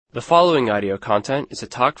The following audio content is a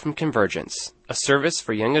talk from Convergence, a service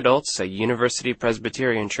for young adults at University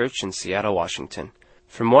Presbyterian Church in Seattle, Washington.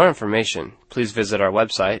 For more information, please visit our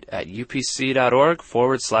website at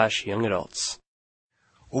upc.org/youngadults.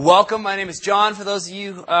 Welcome. My name is John. For those of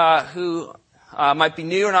you who might be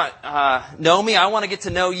new or not know me, I want to get to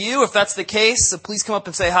know you. If that's the case, so please come up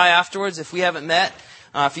and say hi afterwards if we haven't met.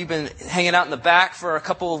 If you've been hanging out in the back for a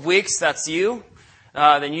couple of weeks, that's you.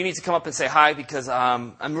 Then you need to come up and say hi because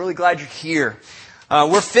I'm really glad you're here.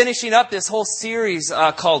 We're finishing up this whole series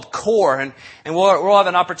called Core, and we'll have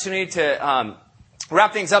an opportunity to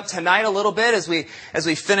wrap things up tonight a little bit as we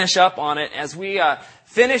finish up on it. As we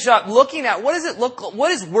finish up looking at what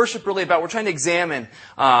is worship really about? We're trying to examine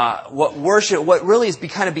what really is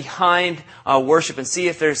kind of behind worship, and see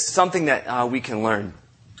if there's something that we can learn.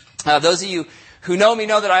 Those of you who know me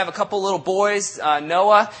know that I have a couple little boys,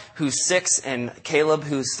 Noah, who's 6, and Caleb,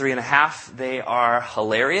 who's 3.5. They are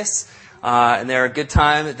hilarious, and they're a good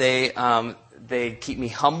time. They keep me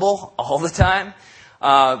humble all the time.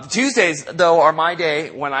 Tuesdays, though, are my day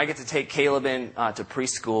when I get to take Caleb in to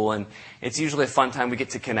preschool, and it's usually a fun time. We get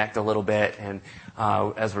to connect a little bit, and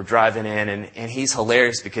as we're driving in, and he's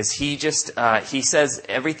hilarious because he says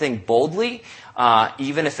everything boldly,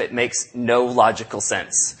 even if it makes no logical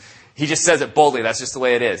sense. He just says it boldly. That's just the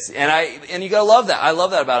way it is. And you gotta love that. I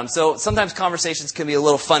love that about him. So sometimes conversations can be a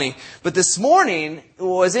little funny. But this morning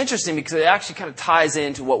was interesting because it actually kind of ties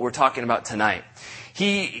into what we're talking about tonight.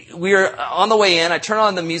 We were on the way in. I turn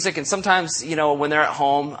on the music, and sometimes, when they're at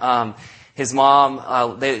home, his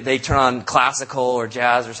mom, they turn on classical or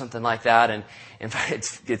jazz or something like that. And in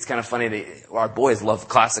fact, it's kind of funny. Our boys love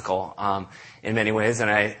classical, in many ways, and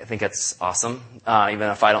I think that's awesome, even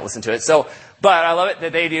if I don't listen to it. But I love it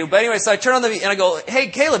that they do. But anyway, so I turn on and I go, "Hey,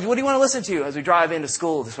 Caleb, what do you want to listen to as we drive into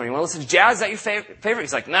school this morning? You want to listen to jazz? Is that your favorite?"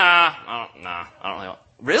 He's like, "Nah, I don't really."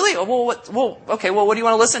 Really? Okay, what do you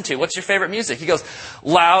want to listen to? What's your favorite music? He goes,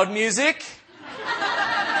 "Loud music."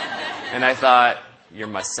 And I thought, "You're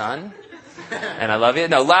my son, and I love you."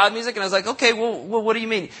 No, loud music. And I was like, "Okay, well, what do you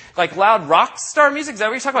mean? Like loud rock star music? Is that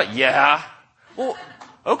what you're talking about?" "Yeah." "Well,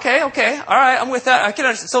 okay, all right, I'm with that. I can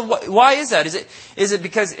understand." So why is that? Is it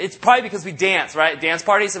because it's probably because we dance, right? Dance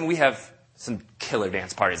parties, and we have some killer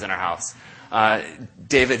dance parties in our house.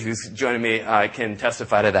 David, who's joining me, can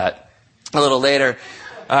testify to that a little later.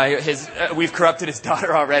 We've corrupted his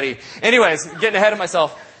daughter already. Anyways, getting ahead of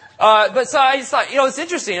myself. But so I just thought, it's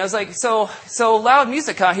interesting. I was like, so loud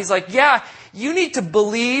music, huh? He's like, "Yeah, you need to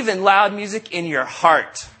believe in loud music in your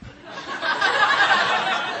heart."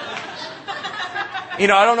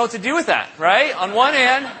 I don't know what to do with that, right? On one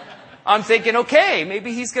hand, I'm thinking, okay,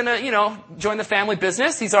 maybe he's going to, join the family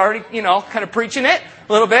business. He's already, kind of preaching it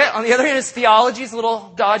a little bit. On the other hand, his theology is a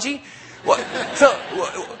little dodgy. So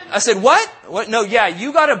I said, what? No, yeah,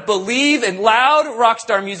 you got to believe in loud rock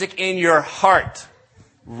star music in your heart.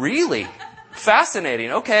 Really?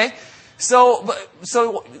 Fascinating. Okay. So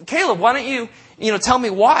Caleb, why don't you, tell me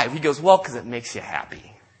why? He goes, "Well, because it makes you happy."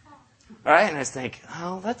 All right, and I think,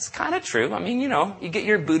 oh, that's kind of true. I mean, you get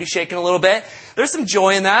your booty shaking a little bit. There's some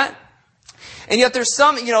joy in that. And yet there's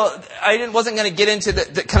some, I wasn't going to get into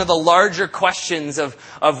the kind of the larger questions of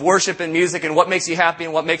worship and music and what makes you happy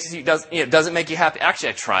and what doesn't make you happy. Actually,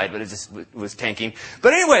 I tried, but it just was tanking.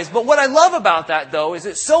 But but what I love about that, though, is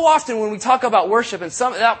that so often when we talk about worship, and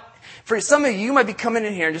for some of you might be coming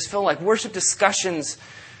in here and just feel like worship discussions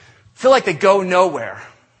feel like they go nowhere.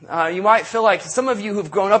 You might feel like some of you who've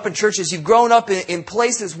grown up in churches, you've grown up in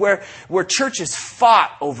places where churches fought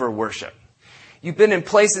over worship. You've been in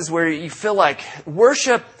places where you feel like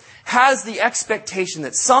worship has the expectation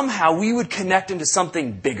that somehow we would connect into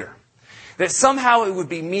something bigger. That somehow it would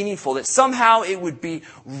be meaningful. That somehow it would be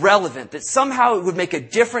relevant. That somehow it would make a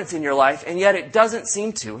difference in your life, and yet it doesn't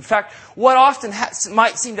seem to. In fact, what often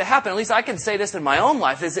might seem to happen, at least I can say this in my own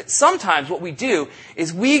life, is that sometimes what we do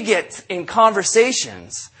is we get in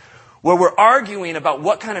conversations where we're arguing about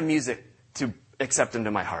what kind of music to accept into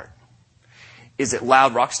my heart. Is it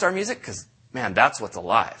loud rock star music? Because, man, that's what's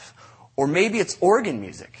alive. Or maybe it's organ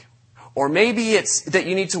music. Or maybe it's that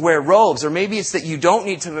you need to wear robes. Or maybe it's that you don't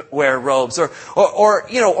need to wear robes. Or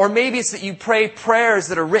maybe it's that you pray prayers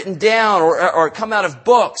that are written down or come out of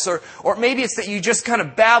books. Or maybe it's that you just kind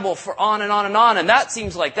of babble for on and on and on. And that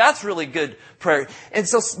seems like that's really good prayer.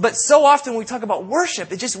 But so often when we talk about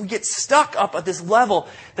worship, we get stuck up at this level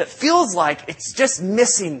that feels like it's just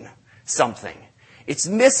missing something. It's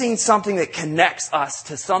missing something that connects us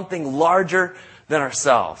to something larger than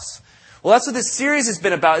ourselves. Well, that's what this series has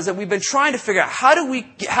been about, is that we've been trying to figure out how do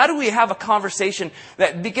we have a conversation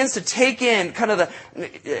that begins to take in kind of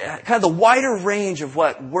the wider range of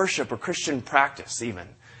what worship or Christian practice even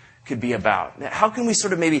could be about? How can we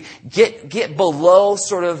sort of maybe get below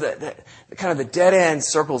sort of the kind of the dead end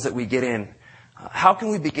circles that we get in? How can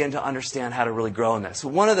we begin to understand how to really grow in this? So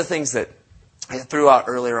one of the things that I threw out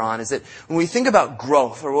earlier on is that when we think about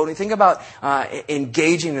growth or when we think about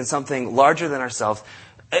engaging in something larger than ourselves,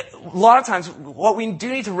 a lot of times what we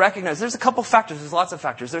do need to recognize, there's a couple factors, there's lots of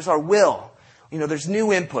factors. There's our will. There's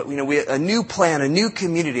new input. A new plan, a new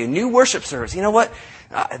community, a new worship service. You know what?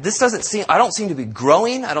 I don't seem to be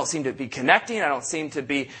growing. I don't seem to be connecting. I don't seem to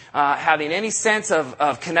be having any sense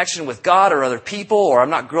of connection with God or other people, or I'm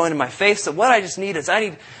not growing in my faith. So what I just need is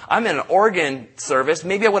I'm in an organ service.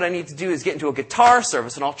 Maybe what I need to do is get into a guitar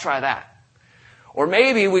service, and I'll try that. Or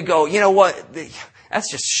maybe we go, you know what? That's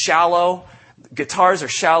just shallow. Guitars are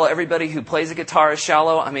shallow. Everybody who plays a guitar is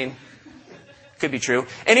shallow. I mean, could be true.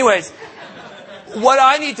 Anyways, what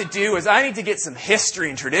I need to do is I need to get some history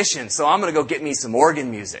and tradition, so I'm going to go get me some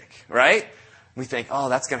organ music, right? We think, oh,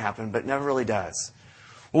 that's going to happen, but it never really does.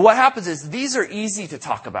 Well, what happens is these are easy to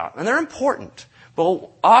talk about, and they're important. But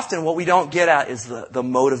often what we don't get at is the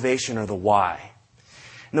motivation or the why.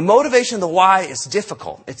 And the motivation, the why, is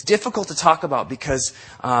difficult. It's difficult to talk about because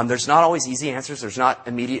there's not always easy answers. There's not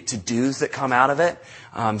immediate to-dos that come out of it.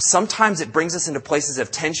 Sometimes it brings us into places of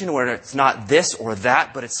tension where it's not this or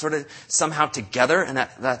that, but it's sort of somehow together, and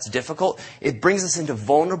that's difficult. It brings us into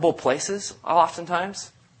vulnerable places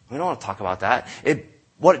oftentimes. We don't want to talk about that.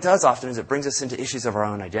 What it does often is it brings us into issues of our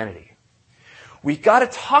own identity. We've got to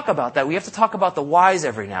talk about that. We have to talk about the whys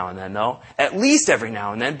every now and then, though. At least every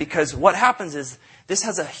now and then, because what happens is this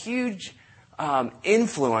has a huge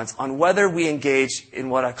influence on whether we engage in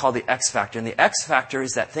what I call the X factor. And the X factor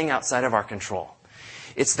is that thing outside of our control.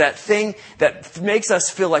 It's that thing that makes us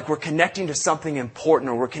feel like we're connecting to something important,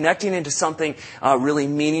 or we're connecting into something really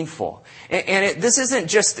meaningful. And this isn't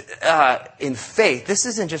just in faith. This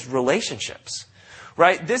isn't just relationships,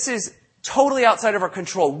 right? This is totally outside of our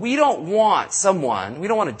control. We don't want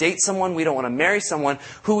to date someone, we don't want to marry someone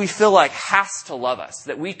who we feel like has to love us,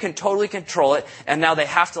 that we can totally control it, and now they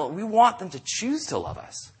have to. We want them to choose to love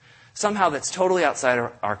us. Somehow that's totally outside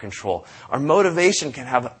of our control. Our motivation can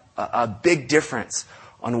have a big difference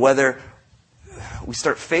on whether we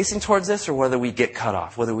start facing towards this or whether we get cut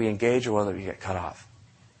off, whether we engage or whether we get cut off.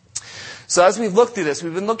 So as we've looked through this,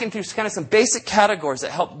 we've been looking through kind of some basic categories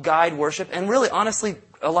that help guide worship, and really, honestly,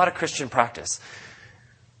 a lot of Christian practice.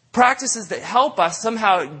 Practices that help us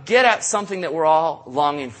somehow get at something that we're all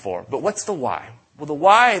longing for. But what's the why? Well, the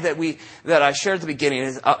why that I shared at the beginning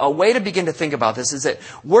is a way to begin to think about this is that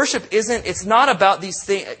worship it's not about these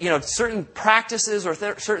things, certain practices or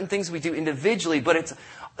certain things we do individually, but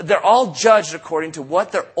they're all judged according to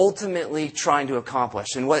what they're ultimately trying to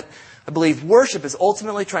accomplish. And what I believe worship is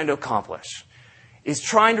ultimately trying to accomplish is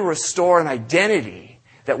trying to restore an identity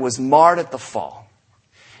that was marred at the fall.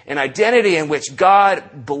 An identity in which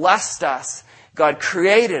God blessed us, God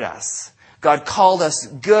created us, God called us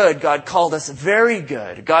good, God called us very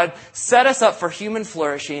good. God set us up for human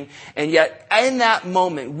flourishing, and yet in that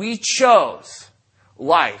moment we chose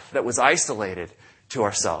life that was isolated to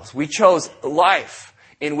ourselves. We chose life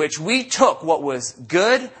in which we took what was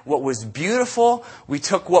good, what was beautiful, we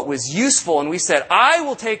took what was useful, and we said, I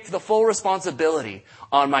will take the full responsibility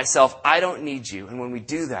on myself. I don't need you. And when we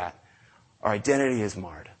do that, our identity is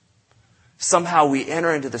marred. Somehow we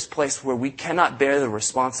enter into this place where we cannot bear the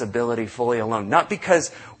responsibility fully alone. Not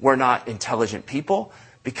because we're not intelligent people,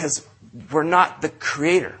 because we're not the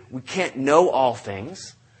creator. We can't know all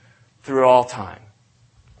things through all time.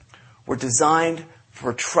 We're designed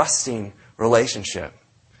for trusting relationship.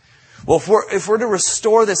 Well, if we're to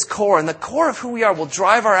restore this core, and the core of who we are will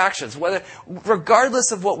drive our actions,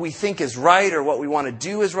 regardless of what we think is right or what we want to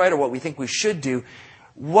do is right or what we think we should do,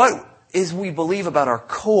 what is we believe about our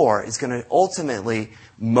core is going to ultimately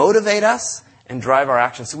motivate us and drive our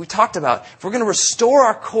actions. So we talked about, if we're going to restore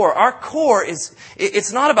our core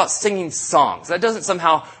it's not about singing songs. That doesn't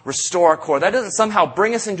somehow restore our core. That doesn't somehow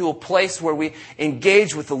bring us into a place where we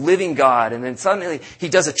engage with the living God and then suddenly He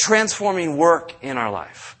does a transforming work in our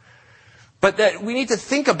life. But that we need to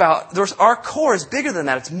think about, our core is bigger than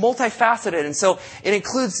that. It's multifaceted. And so it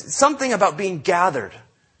includes something about being gathered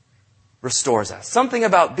restores us. Something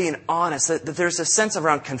about being honest, that there's a sense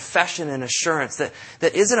around confession and assurance that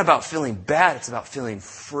isn't about feeling bad, it's about feeling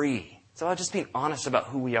free. It's about just being honest about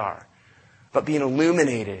who we are, about being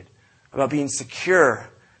illuminated, about being secure,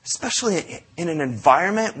 especially in an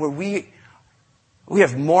environment where we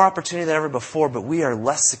have more opportunity than ever before, but we are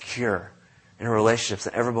less secure in our relationships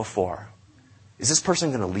than ever before. Is this person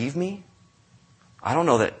going to leave me? I don't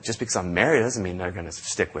know that just because I'm married doesn't mean they're going to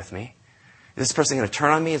stick with me. Is this person going to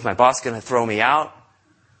turn on me? Is my boss going to throw me out?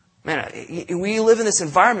 Man, we live in this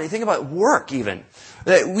environment. You think about work even.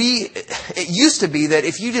 It used to be that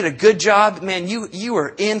if you did a good job, man, you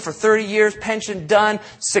were in for 30 years, pension done,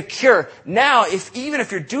 secure. Now, even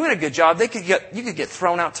if you're doing a good job, you could get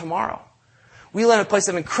thrown out tomorrow. We live in a place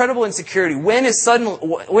of incredible insecurity. When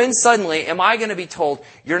suddenly am I going to be told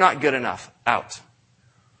you're not good enough? Out.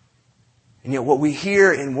 And yet what we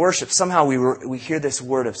hear in worship, somehow we hear this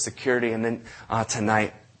word of security, and then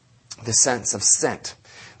tonight, the sense of sent.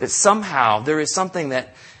 That somehow there is something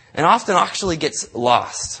that, and often actually gets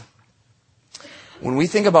lost. When we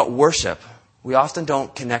think about worship, we often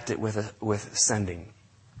don't connect it with sending.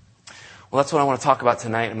 Well, that's what I want to talk about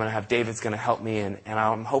tonight. I'm going to have David's going to help me, and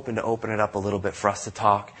I'm hoping to open it up a little bit for us to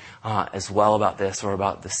talk as well about this or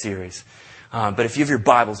about the series. But if you have your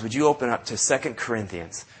Bibles, would you open up to 2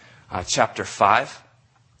 Corinthians chapter 5?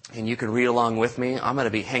 And you can read along with me. I'm going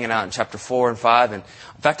to be hanging out in chapter 4 and 5. And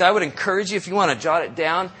in fact, I would encourage you, if you want to jot it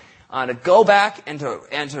down, to go back and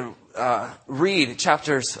to read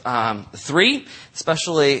chapters 3,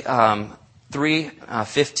 especially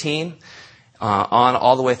 3:15, on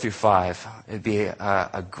all the way through 5. It'd be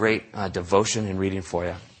a great devotion and reading for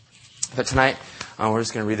you. But tonight, we're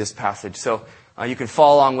just going to read this passage. So you can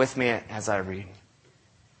follow along with me as I read.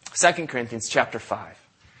 2 Corinthians chapter 5.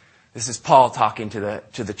 This is Paul talking to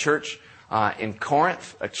the church in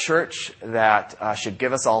Corinth, a church that should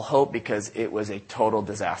give us all hope because it was a total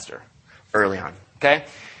disaster early on. Okay?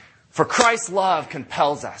 For Christ's love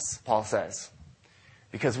compels us, Paul says,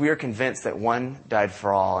 because we are convinced that one died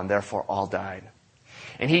for all, and therefore all died.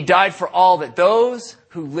 And he died for all, that those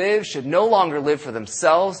who live should no longer live for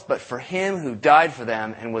themselves, but for him who died for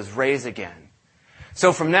them and was raised again.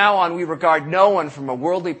 So from now on, we regard no one from a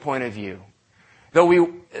worldly point of view.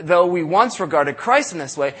 Though we once regarded Christ in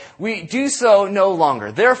this way, we do so no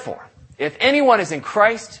longer. Therefore, if anyone is in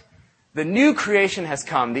Christ, the new creation has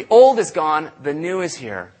come. The old is gone, the new is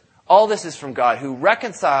here. All this is from God, who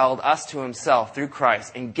reconciled us to himself through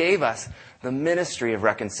Christ and gave us the ministry of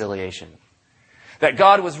reconciliation. That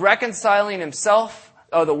God was reconciling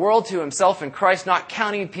the world to himself in Christ, not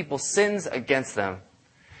counting people's sins against them.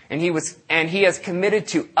 And he has committed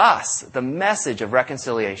to us the message of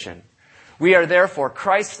reconciliation. We are therefore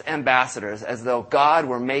Christ's ambassadors, as though God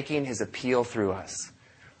were making his appeal through us.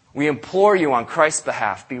 We implore you on Christ's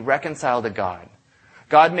behalf, be reconciled to God.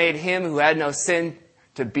 God made him who had no sin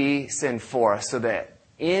to be sin for us, so that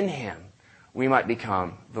in him we might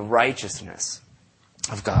become the righteousness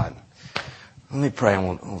of God. Let me pray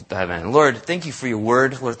and we'll dive in. Lord, thank you for your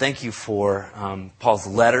word. Lord, thank you for Paul's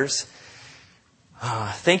letters.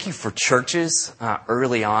 Thank you for churches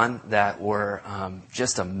early on that were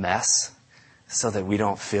just a mess, so that we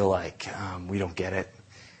don't feel like we don't get it.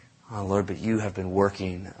 Lord, but you have been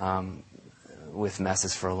working with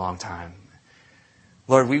messes for a long time.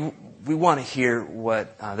 Lord, we want to hear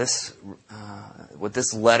what this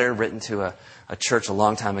letter written to a church a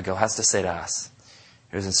long time ago has to say to us.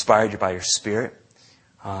 It was inspired by your Spirit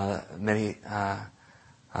many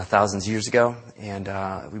thousands of years ago, and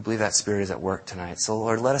we believe that Spirit is at work tonight. So,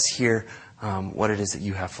 Lord, let us hear what it is that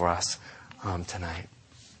you have for us tonight.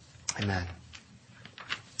 Amen.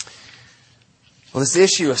 Well, this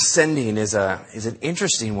issue of sending is an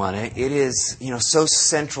interesting one. It is, so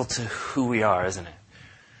central to who we are, isn't it?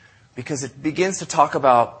 Because it begins to talk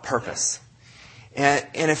about purpose. And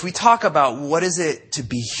if we talk about what is it to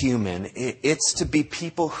be human, it's to be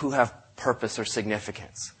people who have purpose or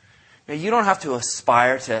significance. Now, you don't have to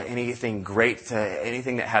aspire to anything great, to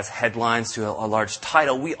anything that has headlines, to a large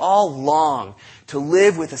title. We all long to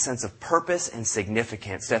live with a sense of purpose and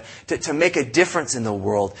significance, to make a difference in the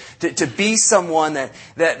world, to be someone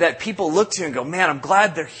that people look to and go, man, I'm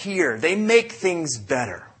glad they're here. They make things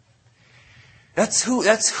better. That's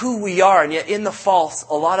who we are. And yet in the fall,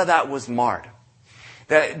 a lot of that was marred.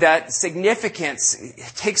 That significance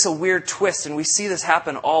takes a weird twist, and we see this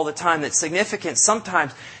happen all the time, that significance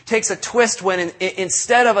sometimes takes a twist when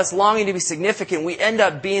instead of us longing to be significant, we end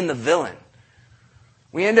up being the villain.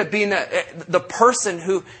 We end up being the person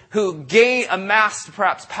who amassed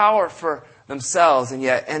perhaps power for themselves, and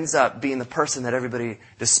yet ends up being the person that everybody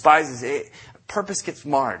despises. Purpose gets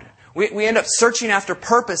marred. We end up searching after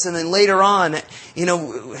purpose, and then later on,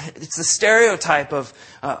 it's the stereotype of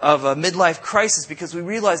a midlife crisis, because we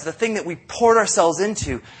realize the thing that we poured ourselves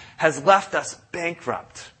into has left us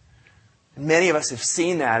bankrupt. And many of us have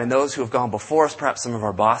seen that, and those who have gone before us, perhaps some of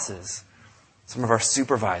our bosses, some of our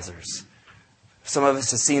supervisors. Some of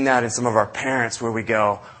us have seen that in some of our parents, where we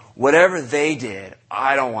go, whatever they did,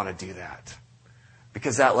 I don't want to do that,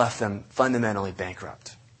 because that left them fundamentally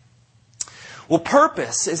bankrupt. Well,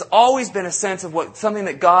 purpose has always been a sense of something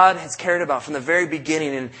that God has cared about from the very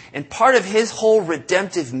beginning. And part of His whole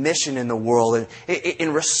redemptive mission in the world,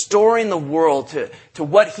 in restoring the world to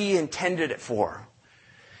what He intended it for,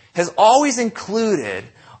 has always included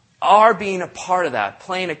our being a part of that,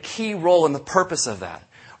 playing a key role in the purpose of that.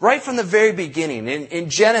 Right from the very beginning, in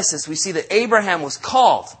Genesis, we see that Abraham was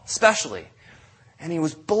called, especially, and he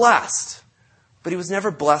was blessed. But he was never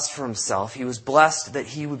blessed for himself. He was blessed that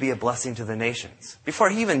he would be a blessing to the nations. Before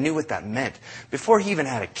he even knew what that meant. Before he even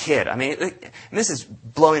had a kid. I mean, this is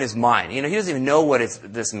blowing his mind. He doesn't even know what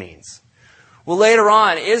this means. Well, later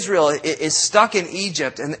on, Israel is stuck in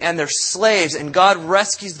Egypt and they're slaves, and God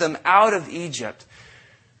rescues them out of Egypt.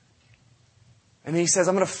 And then He says,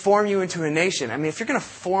 I'm going to form you into a nation. I mean, if you're going to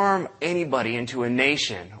form anybody into a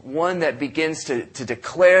nation, one that begins to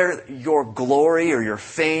declare your glory or your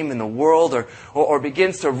fame in the world, or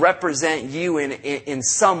begins to represent you in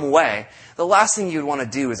some way, the last thing you'd want to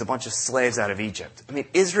do is a bunch of slaves out of Egypt. I mean,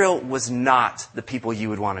 Israel was not the people you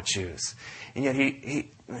would want to choose. And yet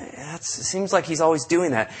it seems like He's always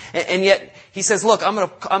doing that. And yet He says, look, I'm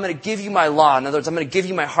going to give you my law. In other words, I'm going to give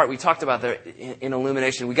you my heart. We talked about that in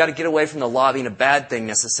Illumination. We got to get away from the law being a bad thing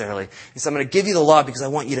necessarily. He said, I'm going to give you the law because I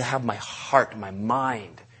want you to have my heart, my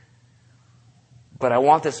mind. But I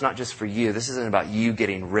want this not just for you. This isn't about you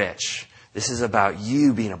getting rich. This is about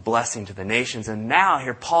you being a blessing to the nations. And now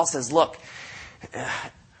here Paul says, look,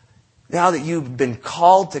 now that you've been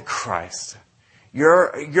called to Christ,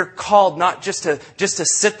 you're called not just to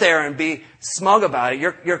sit there and be smug about it.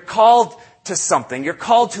 You're called to something. You're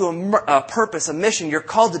called to a purpose, a mission. You're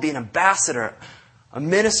called to be an ambassador, a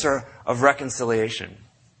minister of reconciliation.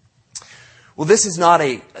 Well, this is not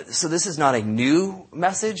a new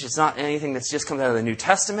message. It's not anything that's just come out of the New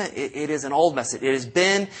Testament. It is an old message. It has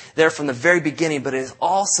been there from the very beginning, but it has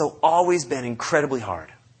also always been incredibly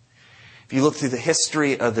hard. If you look through the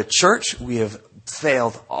history of the church, we have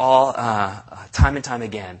failed all time and time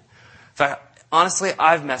again. In fact, honestly,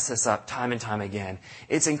 I've messed this up time and time again.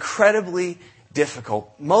 It's incredibly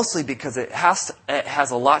difficult, mostly because it has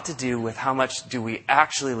a lot to do with how much do we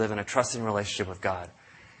actually live in a trusting relationship with God.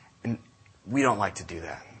 And we don't like to do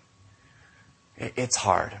that. It's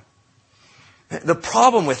hard. The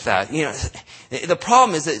problem with that, the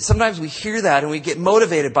problem is that sometimes we hear that and we get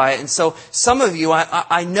motivated by it. And so some of you,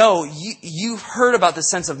 I know, you've heard about the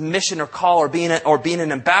sense of mission or call or being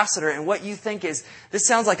an ambassador. And what you think is, this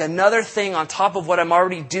sounds like another thing on top of what I'm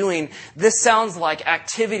already doing. This sounds like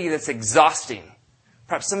activity that's exhausting.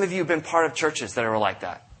 Perhaps some of you have been part of churches that are like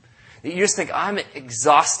that. You just think, I'm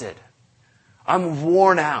exhausted. I'm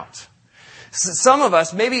worn out. Some of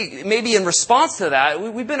us, maybe in response to that,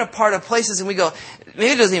 we've been a part of places and we go,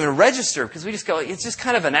 maybe it doesn't even register because we just go, it's just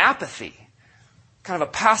kind of an apathy, kind of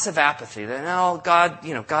a passive apathy that, no, God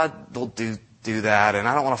will do that, and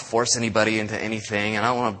I don't want to force anybody into anything, and I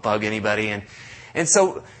don't want to bug anybody, and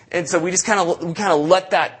so we just kind of let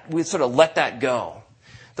that go.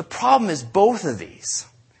 The problem is both of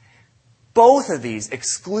these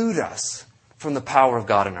exclude us from the power of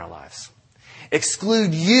God in our lives.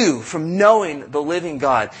 Exclude you from knowing the living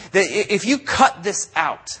God. That if you cut this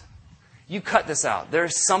out, there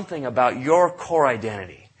is something about your core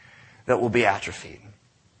identity that will be atrophied.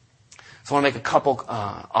 So I want to make a couple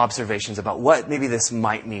observations about what maybe this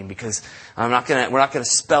might mean, because we're not going to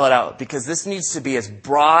spell it out, because this needs to be as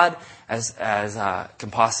broad as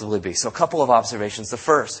can possibly be. So a couple of observations. The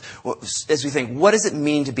first, as we think, what does it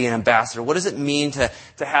mean to be an ambassador? What does it mean to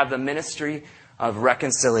have the ministry of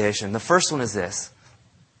reconciliation? The first one is this.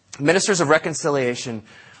 Ministers of reconciliation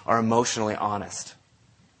are emotionally honest.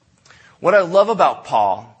 What I love about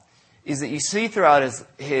Paul is that you see throughout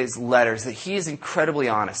his letters that he is incredibly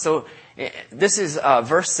honest. So this is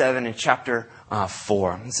verse 7 in chapter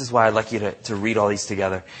 4. This is why I'd like you to read all these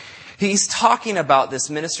together. He's talking about this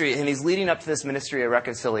ministry, and he's leading up to this ministry of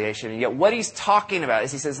reconciliation. And yet what he's talking about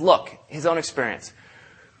is, he says, look, his own experience.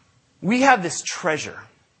 We have this treasure,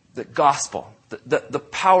 the gospel, the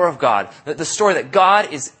power of God, the story that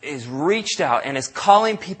God is reached out and is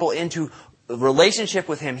calling people into a relationship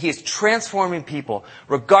with Him. He is transforming people,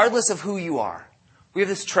 regardless of who you are. We have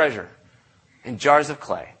this treasure in jars of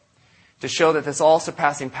clay to show that this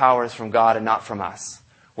all-surpassing power is from God and not from us.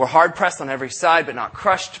 We're hard-pressed on every side, but not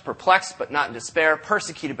crushed, perplexed, but not in despair,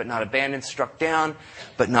 persecuted, but not abandoned, struck down,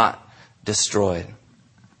 but not destroyed.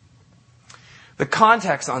 The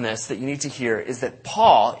context on this that you need to hear is that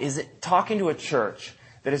Paul is talking to a church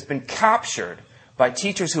that has been captured by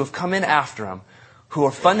teachers who have come in after him, who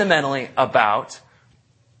are fundamentally about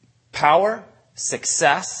power,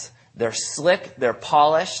 success. They're slick, they're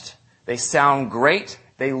polished, they sound great,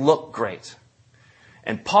 they look great.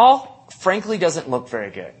 And Paul frankly doesn't look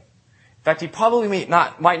very good. In fact, he probably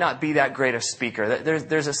might not be that great a speaker.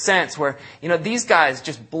 There's a sense where, these guys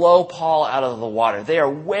just blow Paul out of the water. They are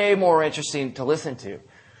way more interesting to listen to.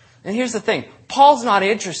 And here's the thing. Paul's not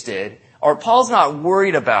interested, or Paul's not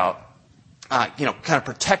worried about, kind of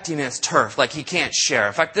protecting his turf, like he can't share.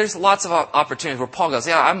 In fact, there's lots of opportunities where Paul goes,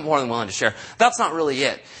 yeah, I'm more than willing to share. That's not really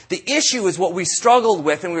it. The issue is what we struggled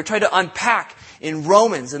with and we were trying to unpack in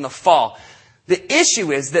Romans in the fall. The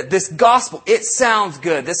issue is that this gospel, it sounds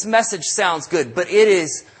good. This message sounds good, but it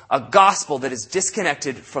is a gospel that is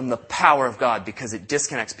disconnected from the power of God because it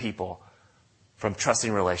disconnects people from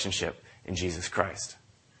trusting relationship in Jesus Christ.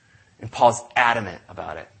 And Paul's adamant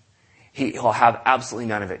about it. He'll have absolutely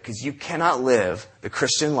none of it because you cannot live the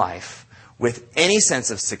Christian life with any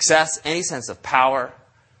sense of success, any sense of power,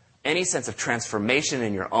 any sense of transformation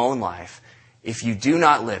in your own life if you do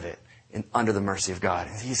not live it under the mercy of God.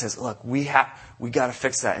 And he says, look, we got to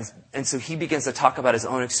fix that. And so he begins to talk about his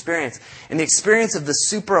own experience. And the experience of the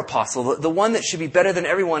super apostle, the one that should be better than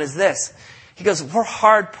everyone, is this. He goes, we're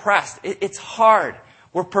hard pressed. It's hard.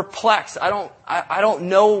 We're perplexed. I don't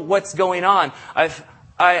know what's going on.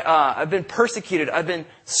 I've been persecuted. I've been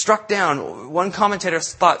struck down. One commentator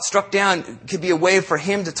thought struck down could be a way for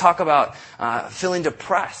him to talk about feeling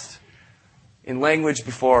depressed in language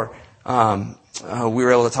before we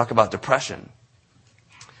were able to talk about depression.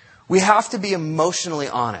 We have to be emotionally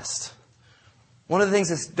honest. One of the things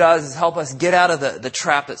this does is help us get out of the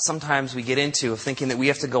trap that sometimes we get into of thinking that we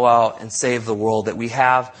have to go out and save the world, that we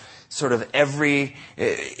have sort of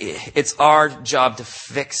it's our job to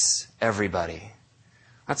fix everybody.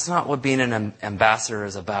 That's not what being an ambassador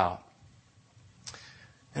is about.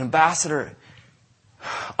 An ambassador,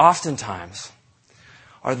 oftentimes,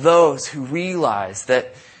 are those who realize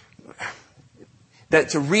that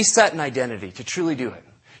to reset an identity, to truly do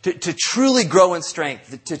it, to truly grow in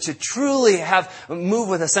strength, to truly move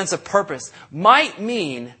with a sense of purpose, might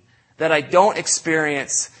mean that I don't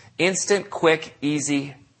experience instant, quick,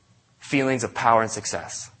 easy feelings of power and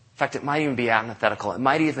success. In fact, it might even be antithetical. It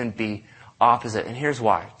might even be opposite. And here's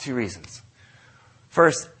why. 2 reasons.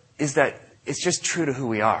 First is that it's just true to who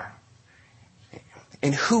we are.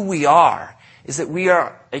 And who we are is that we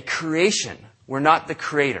are a creation. We're not the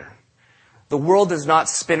creator. The world does not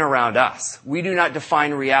spin around us. We do not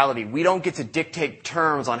define reality. We don't get to dictate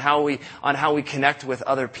terms on how we connect with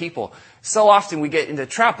other people. So often we get into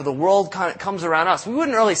the trap of the world kind of comes around us. We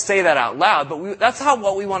wouldn't really say that out loud, but that's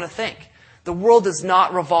what we want to think. The world does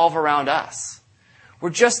not revolve around us. We're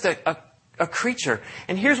just a creature.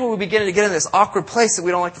 And here's where we begin to get in this awkward place that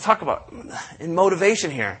we don't like to talk about in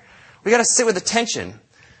motivation here. We got to sit with the tension.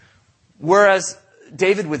 Whereas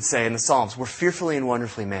David would say in the Psalms, we're fearfully and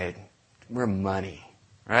wonderfully made. We're money,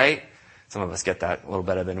 right? Some of us get that a little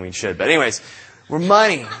better than we should. But anyways, we're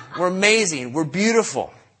money. We're amazing. We're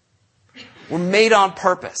beautiful. We're made on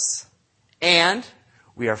purpose. And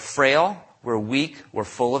we are frail. We're weak. We're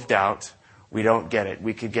full of doubt. We don't get it.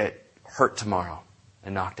 We could get hurt tomorrow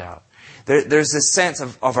and knocked out. There's this sense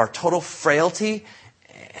of our total frailty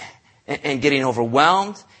and getting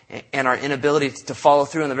overwhelmed and our inability to follow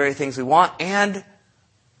through on the very things we want. And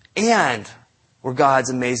we're God's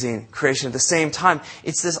amazing creation at the same time.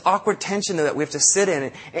 It's this awkward tension that we have to sit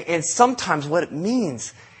in. And sometimes what it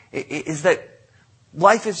means is that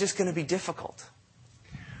life is just going to be difficult.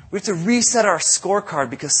 We have to reset our scorecard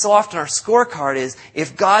because so often our scorecard is,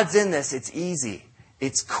 if God's in this, it's easy.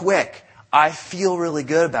 It's quick. I feel really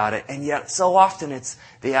good about it. And yet so often it's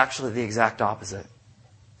actually the exact opposite.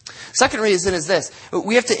 Second reason is this.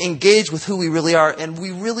 We have to engage with who we really are, and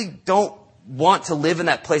we really don't want to live in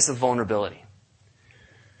that place of vulnerability.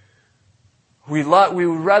 We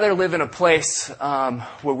would rather live in a place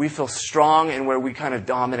where we feel strong and where we kind of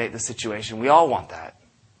dominate the situation. We all want that.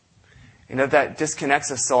 That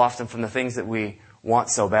disconnects us so often from the things that we want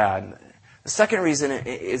so bad. The second reason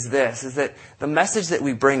is this, is that the message that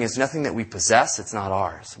we bring is nothing that we possess. It's not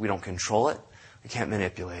ours. We don't control it. We can't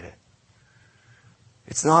manipulate it.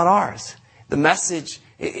 It's not ours. The message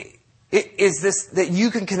is this, that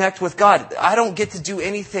you can connect with God. I don't get to do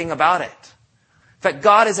anything about it. In fact,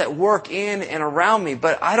 God is at work in and around me,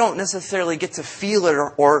 but I don't necessarily get to feel it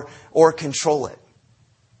or control it.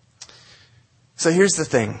 So here's the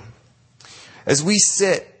thing. As we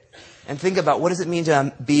sit and think about what does it mean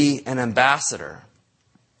to be an ambassador,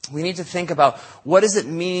 we need to think about what does it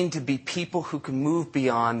mean to be people who can move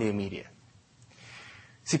beyond the immediate.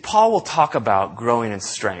 See, Paul will talk about growing in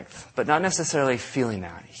strength, but not necessarily feeling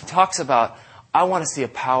that. He talks about, I want to see a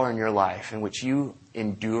power in your life in which you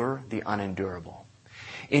endure the unendurable,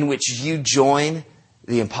 in which you join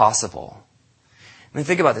the impossible. I mean,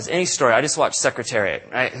 think about this. Any story. I just watched Secretariat,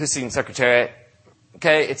 right? Who's seen Secretariat?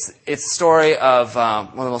 Okay, it's a story of one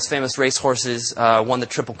of the most famous racehorses, won the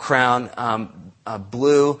Triple Crown,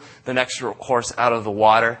 blew the next horse out of the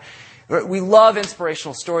water. We love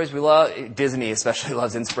inspirational stories. Disney especially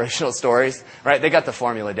loves inspirational stories, right? They got the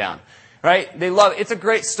formula down, right? It's a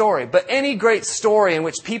great story. But any great story in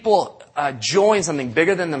which people join something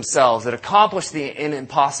bigger than themselves that accomplish the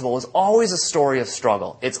impossible is always a story of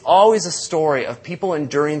struggle. It's always a story of people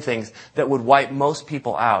enduring things that would wipe most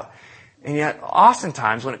people out. And yet,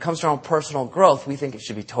 oftentimes, when it comes to our own personal growth, we think it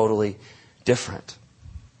should be totally different.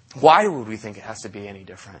 Why would we think it has to be any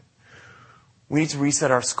different? We need to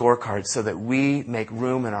reset our scorecard so that we make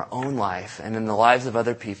room in our own life and in the lives of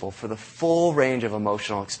other people for the full range of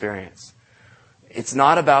emotional experience. It's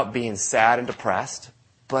not about being sad and depressed,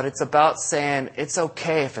 but it's about saying it's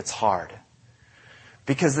okay if it's hard.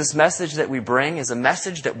 Because this message that we bring is a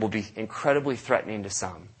message that will be incredibly threatening to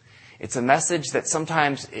some. It's a message that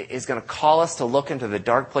sometimes is going to call us to look into the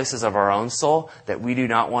dark places of our own soul that we do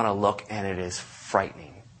not want to look, and it is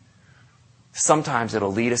frightening. Sometimes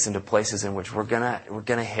it'll lead us into places in which we're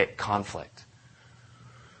gonna hit conflict.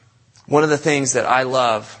 One of the things that I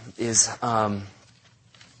love is,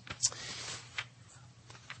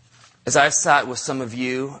 as I've sat with some of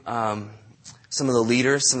you, some of the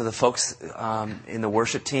leaders, some of the folks in the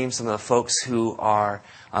worship team, some of the folks who are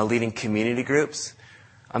leading community groups,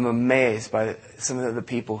 I'm amazed by some of the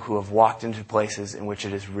people who have walked into places in which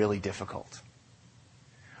it is really difficult.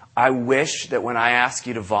 I wish that when I ask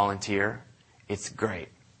you to volunteer, it's great,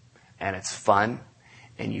 and it's fun,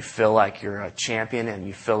 and you feel like you're a champion, and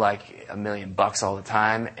you feel like $1 million all the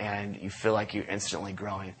time, and you feel like you're instantly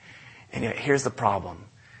growing. And yet, here's the problem.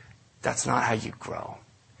 That's not how you grow.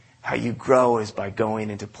 How you grow is by going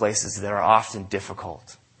into places that are often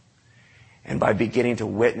difficult, and by beginning to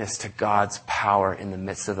witness to God's power in the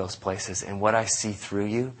midst of those places. And what I see through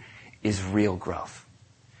you is real growth.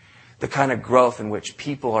 The kind of growth in which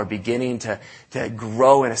people are beginning to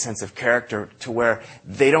grow in a sense of character to where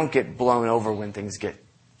they don't get blown over when things get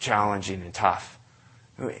challenging and tough.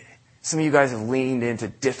 Some of you guys have leaned into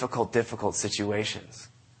difficult situations.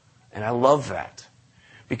 And I love that.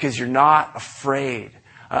 Because you're not afraid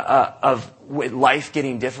of life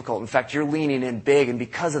getting difficult. In fact, you're leaning in big. And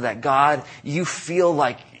because of that, God, you feel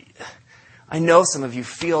like, I know some of you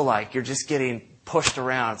feel like you're just getting pushed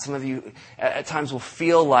around. Some of you at times will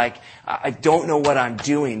feel like, I don't know what I'm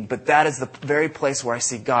doing, but that is the very place where I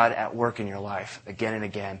see God at work in your life again and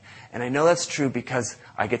again. And I know that's true because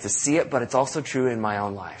I get to see it, but it's also true in my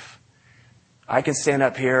own life. I can stand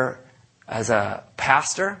up here as a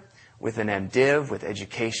pastor with an MDiv, with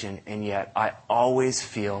education, and yet I always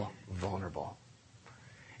feel vulnerable.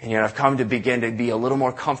 And yet I've come to begin to be a little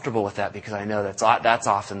more comfortable with that because I know that's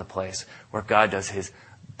often the place where God does His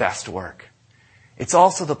best work. It's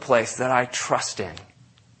also the place that I trust in.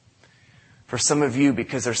 For some of you,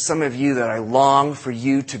 because there's some of you that I long for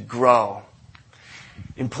you to grow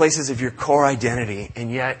in places of your core identity,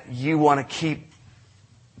 and yet you want to keep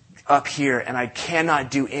up here, and I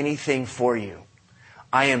cannot do anything for you.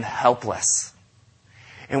 I am helpless.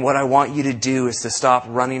 And what I want you to do is to stop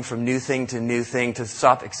running from new thing to new thing, to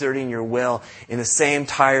stop exerting your will in the same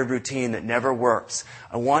tired routine that never works.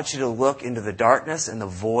 I want you to look into the darkness and the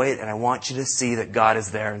void, and I want you to see that God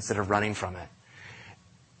is there instead of running from it.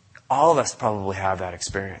 All of us probably have that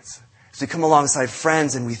experience. So we come alongside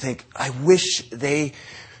friends and we think, I wish they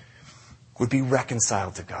would be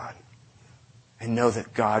reconciled to God and know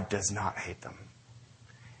that God does not hate them.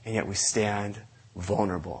 And yet we stand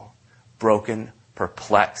vulnerable, broken,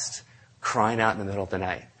 perplexed, crying out in the middle of the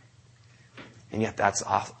night. And yet that's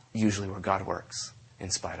usually where God works, in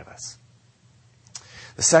spite of us.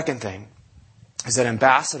 The second thing is that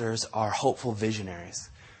ambassadors are hopeful visionaries.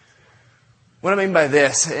 What I mean by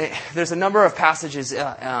this, there's a number of passages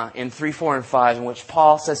in 3, 4, and 5 in which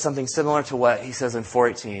Paul says something similar to what he says in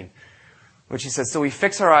 4:18, which he says, so we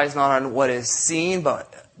fix our eyes not on what is seen,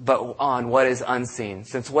 but on what is unseen.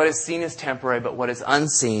 Since what is seen is temporary, but what is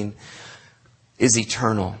unseen is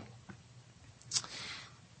eternal.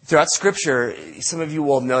 Throughout Scripture, some of you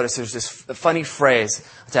will notice there's this funny phrase,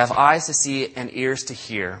 to have eyes to see and ears to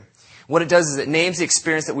hear. What it does is it names the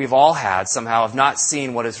experience that we've all had somehow of not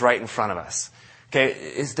seeing what is right in front of us. Okay,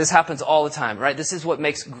 this happens all the time, right? This is what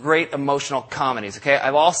makes great emotional comedies, okay?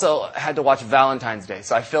 I've also had to watch Valentine's Day,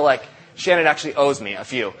 so I feel like Shannon actually owes me a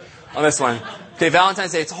few on this one. Okay,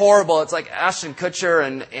 Valentine's Day, it's horrible. It's like Ashton Kutcher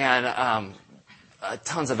and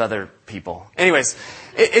tons of other people. Anyways,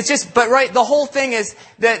 it's just, but right, the whole thing is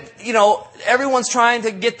that, everyone's trying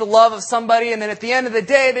to get the love of somebody, and then at the end of the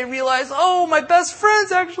day, they realize, oh, my best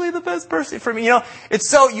friend's actually the best person for me. It's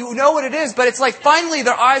so, what it is, but it's like finally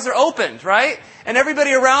their eyes are opened, right? And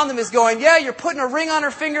everybody around them is going, yeah, you're putting a ring on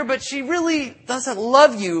her finger, but she really doesn't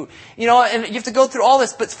love you, and you have to go through all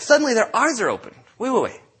this, but suddenly their eyes are open.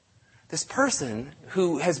 Wait. This person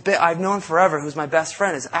who I've known forever, who's my best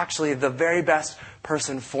friend, is actually the very best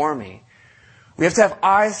person for me. We have to have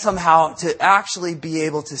eyes somehow to actually be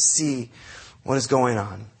able to see what is going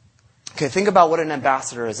on. Okay, think about what an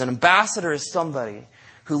ambassador is. An ambassador is somebody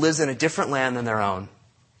who lives in a different land than their own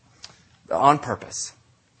on purpose.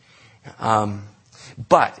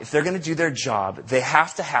 But if they're going to do their job, they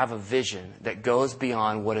have to have a vision that goes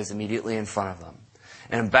beyond what is immediately in front of them.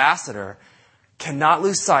 An ambassador cannot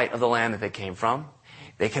lose sight of the land that they came from.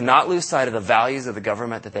 They cannot lose sight of the values of the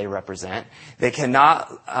government that they represent. They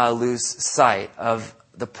cannot lose sight of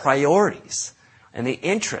the priorities and the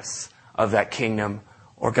interests of that kingdom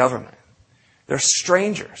or government. They're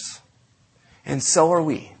strangers. And so are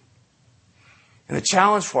we. And the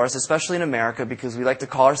challenge for us, especially in America, because we like to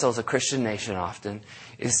call ourselves a Christian nation often,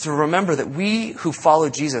 is to remember that we who follow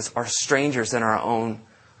Jesus are strangers in our own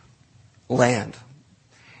land.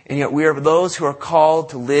 And yet we are those who are called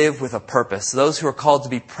to live with a purpose. Those who are called to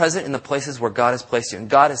be present in the places where God has placed you. And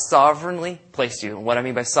God has sovereignly placed you. And what I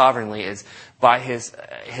mean by sovereignly is by His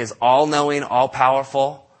all-knowing,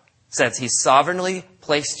 all-powerful sense. He's sovereignly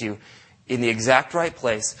placed you in the exact right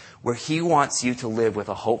place where He wants you to live with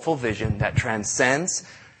a hopeful vision that transcends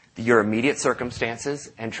your immediate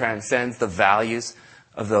circumstances and transcends the values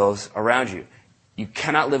of those around you. You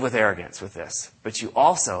cannot live with arrogance with this, but you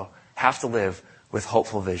also have to live with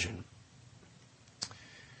hopeful vision.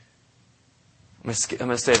 I'm going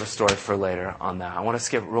to save a story for later on that. I want to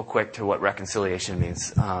skip real quick to what reconciliation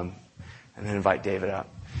means, and then invite David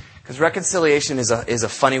up. Because reconciliation is a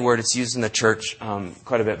funny word. It's used in the church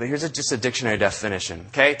quite a bit. But here's just a dictionary definition.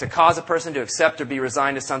 Okay, to cause a person to accept or be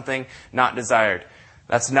resigned to something not desired.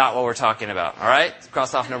 That's not what we're talking about. All right,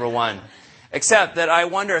 cross off number 1. Except that I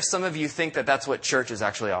wonder if some of you think that that's what church is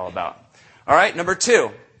actually all about. All right, number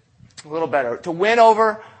 2. A little better. To win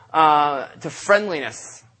over to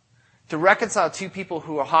friendliness. To reconcile two people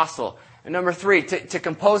who are hostile. And number 3, to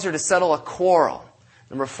compose or to settle a quarrel.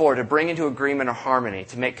 Number 4, to bring into agreement or harmony.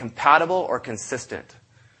 To make compatible or consistent.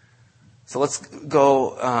 So let's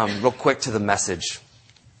go real quick to the message.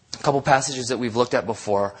 A couple passages that we've looked at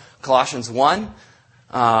before. Colossians 1,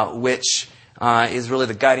 which is really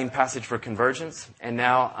the guiding passage for convergence. And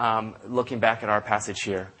now looking back at our passage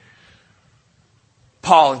here.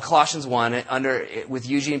 Paul in Colossians 1, with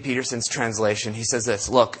Eugene Peterson's translation, he says this,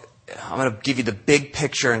 look, I'm going to give you the big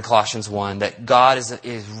picture in Colossians 1, that God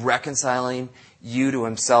is reconciling you to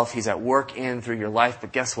Himself. He's at work in through your life.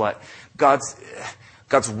 But guess what? God's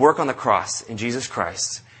work on the cross in Jesus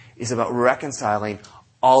Christ is about reconciling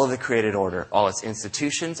all of the created order, all its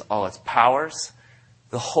institutions, all its powers,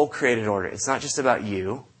 the whole created order. It's not just about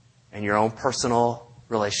you and your own personal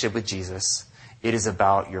relationship with Jesus. It is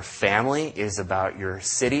about your family. It is about your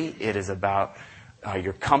city. It is about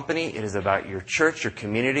your company. It is about your church, your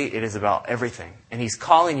community. It is about everything. And He's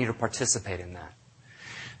calling you to participate in that.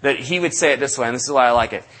 That He would say it this way, and this is why I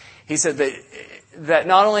like it. He said that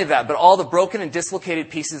not only that, but all the broken and dislocated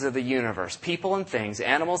pieces of the universe, people and things,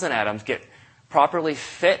 animals and atoms, get properly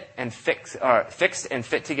fixed and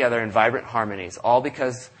fit together in vibrant harmonies, all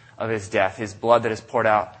because of His death, His blood that is poured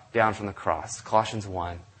out down from the cross. Colossians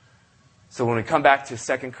 1. So when we come back to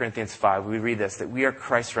 2 Corinthians 5, we read this, that we are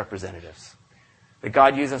Christ's representatives. That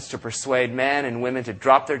God used us to persuade men and women to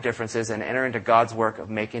drop their differences and enter into God's work of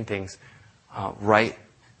making things right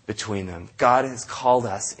between them. God has called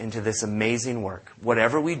us into this amazing work.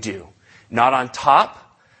 Whatever we do, not on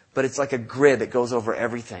top, but it's like a grid that goes over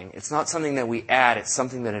everything. It's not something that we add, it's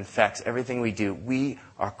something that infects everything we do. We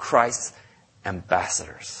are Christ's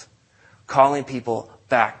ambassadors, calling people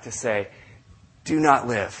back to say, do not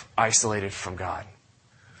live isolated from God,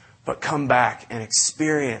 but come back and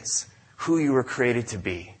experience who you were created to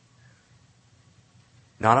be.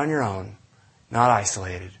 Not on your own, not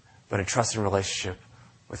isolated, but in trusted relationship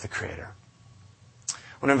with the Creator. I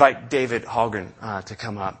want to invite David Hallgren to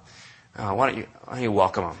come up. Why don't you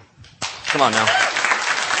welcome him? Come on now.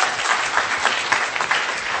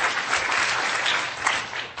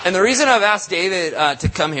 And the reason I've asked David to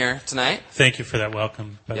come here tonight... Thank you for that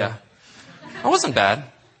welcome. Yeah. It wasn't bad.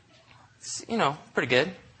 It's, pretty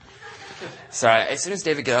good. Sorry, as soon as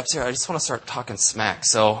David gets up here, I just want to start talking smack.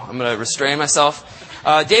 So I'm going to restrain myself.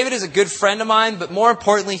 David is a good friend of mine, but more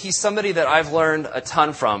importantly, he's somebody that I've learned a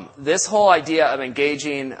ton from. This whole idea of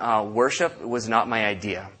engaging worship was not my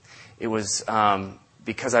idea. It was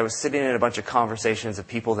because I was sitting in a bunch of conversations of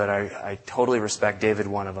people that I totally respect, David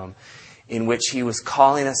one of them, in which he was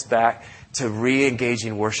calling us back to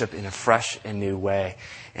re-engaging worship in a fresh and new way.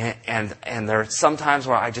 And there are some times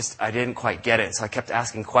where I didn't quite get it, so I kept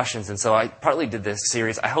asking questions. And so I partly did this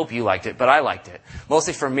series. I hope you liked it, but I liked it.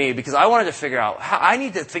 Mostly for me, because I wanted to figure out how I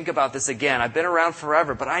need to think about this again. I've been around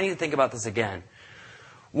forever, but I need to think about this again.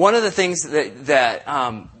 One of the things that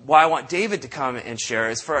why I want David to come and share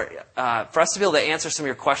is for us to be able to answer some of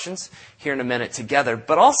your questions here in a minute together.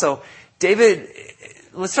 But also, David,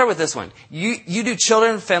 let's start with this one. You do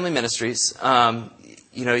children and family ministries.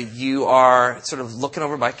 You are sort of looking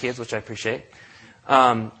over my kids, which I appreciate.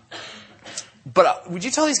 But would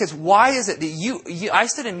you tell these kids, why is it that I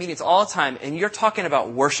sit in meetings all the time and you're talking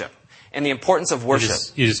about worship and the importance of worship?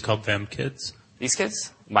 You just called them kids? These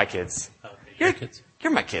kids? My kids. Okay, your kids.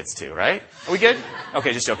 You're my kids too, right? Are we good?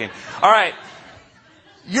 Okay, just joking. All right.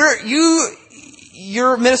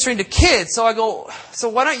 You're ministering to kids, so I go, so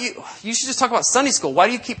why don't you should just talk about Sunday school. Why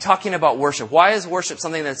do you keep talking about worship? Why is worship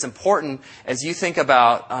something that's important as you think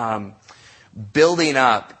about building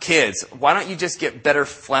up kids? Why don't you just get better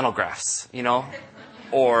flannel graphs,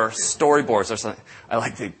 or storyboards or something?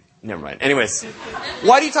 Never mind. Anyways,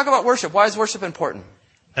 why do you talk about worship? Why is worship important?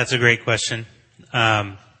 That's a great question.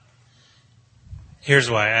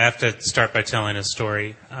 Here's why. I have to start by telling a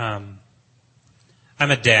story. I'm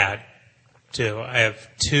a dad, too. I have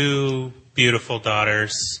 2 beautiful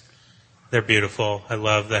daughters. They're beautiful. I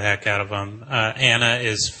love the heck out of them. Anna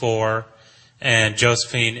is 4, and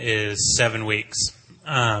Josephine is 7 weeks.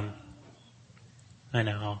 I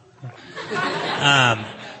know.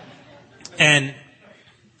 And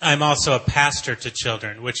I'm also a pastor to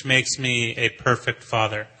children, which makes me a perfect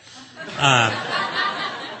father.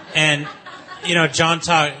 And John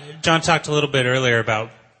talked a little bit earlier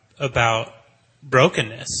about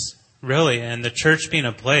brokenness, really, and the church being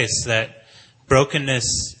a place that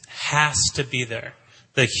brokenness has to be there.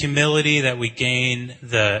 The humility that we gain,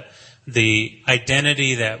 the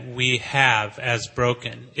identity that we have as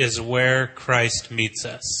broken is where Christ meets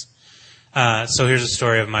us. So here's a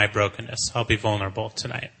story of my brokenness. I'll be vulnerable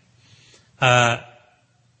tonight.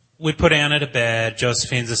 We put Anna to bed.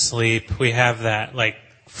 Josephine's asleep. We have that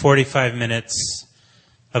 45 minutes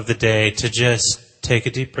of the day to just take a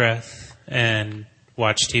deep breath and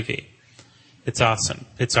watch TV. It's awesome.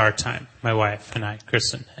 It's our time, my wife and I,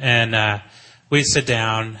 Kristen. And we sit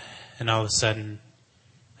down, and all of a sudden,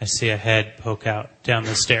 I see a head poke out down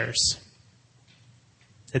the stairs.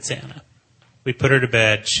 It's Anna. We put her to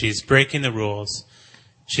bed. She's breaking the rules.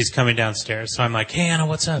 She's coming downstairs. So I'm like, hey, Anna,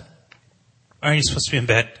 what's up? Aren't you supposed to be in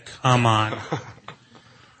bed? Come on.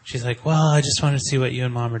 She's like, well, I just wanted to see what you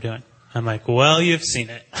and Mom are doing. I'm like, well, you've seen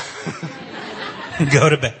it. Go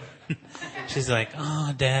to bed. She's like,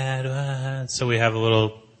 oh, Dad. So we have a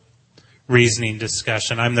little reasoning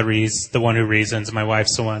discussion. I'm the one who reasons. My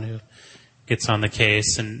wife's the one who gets on the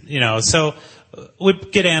case. And, so we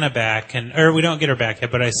get Anna back, or we don't get her back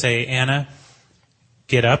yet, but I say, Anna,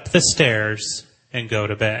 get up the stairs and go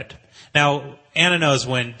to bed. Now, Anna knows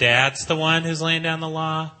when Dad's the one who's laying down the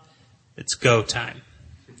law, it's go time.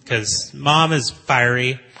 Because Mom is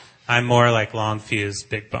fiery. I'm more like long fuse,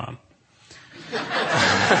 big bomb.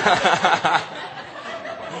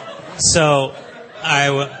 So,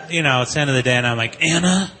 it's the end of the day, and I'm like,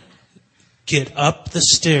 Anna, get up the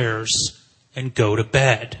stairs and go to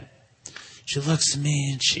bed. She looks at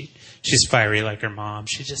me, and she's fiery like her mom.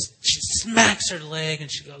 She smacks her leg,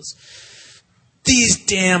 and she goes, these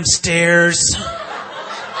damn stairs.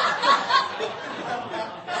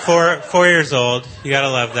 4 years old. You gotta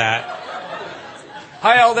love that.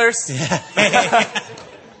 Hi, elders. Yeah.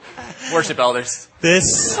 Worship elders.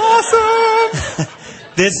 This awesome.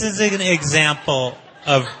 This is an example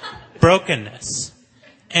of brokenness.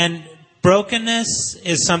 And brokenness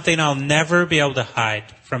is something I'll never be able to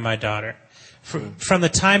hide from my daughter. From the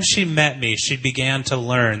time she met me, she began to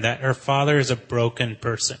learn that her father is a broken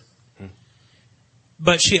person.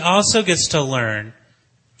 But she also gets to learn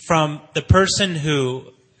from the person who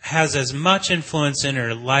has as much influence in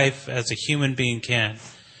her life as a human being can,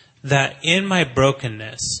 that in my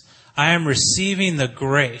brokenness, I am receiving the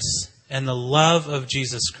grace and the love of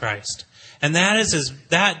Jesus Christ. And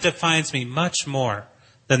that defines me much more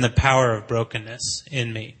than the power of brokenness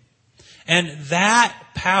in me. And that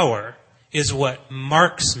power is what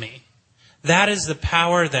marks me. That is the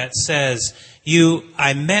power that says,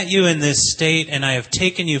 I met you in this state and I have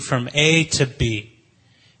taken you from A to B.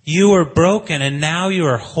 You were broken and now you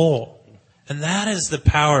are whole. And that is the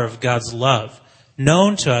power of God's love,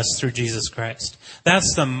 known to us through Jesus Christ.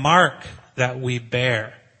 That's the mark that we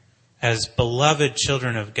bear as beloved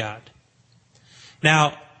children of God.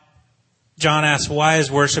 Now, John asks, why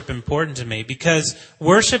is worship important to me? Because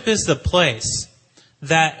worship is the place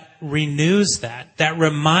that renews that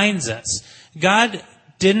reminds us. God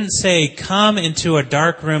didn't say, come into a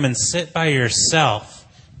dark room and sit by yourself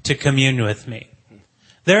to commune with me.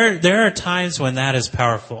 There are times when that is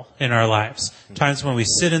powerful in our lives. Times when we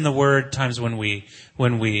sit in the Word, times when we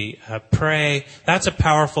pray. That's a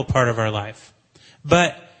powerful part of our life.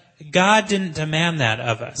 But God didn't demand that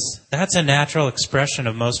of us. That's a natural expression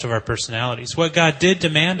of most of our personalities. What God did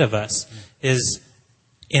demand of us is,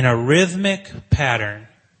 in a rhythmic pattern,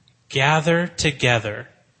 gather together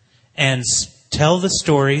and tell the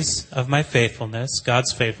stories of my faithfulness,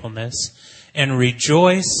 God's faithfulness, and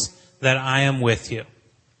rejoice that I am with you.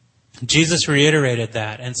 Jesus reiterated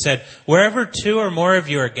that and said, wherever two or more of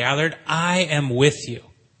you are gathered, I am with you.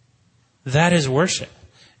 That is worship.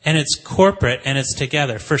 And it's corporate and it's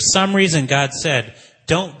together. For some reason, God said,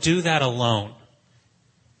 don't do that alone.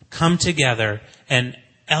 Come together and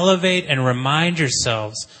elevate and remind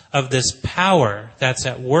yourselves of this power that's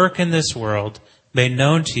at work in this world, made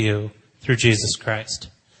known to you through Jesus Christ.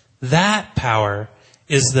 That power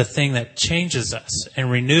is the thing that changes us and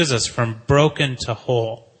renews us from broken to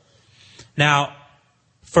whole. Now,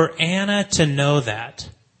 for Anna to know that,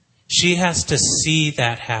 she has to see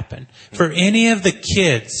that happen. For any of the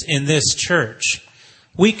kids in this church,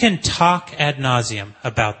 we can talk ad nauseum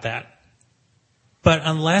about that. But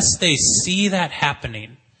unless they see that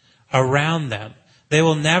happening around them, they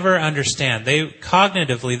will never understand.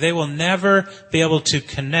 Cognitively, they will never be able to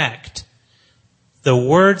connect the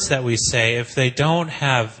words that we say if they don't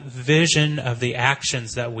have vision of the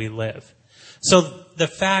actions that we live. So the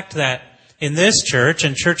fact that in this church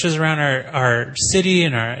and churches around our city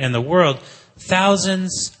and in the world,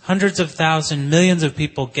 thousands, hundreds of thousands, millions of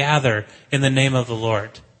people gather in the name of the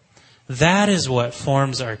Lord. That is what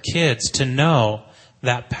forms our kids to know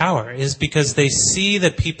that power, is because they see the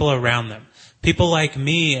people around them. People like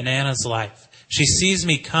me in Anna's life. She sees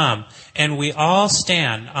me come, and we all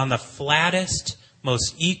stand on the flattest,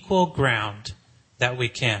 most equal ground that we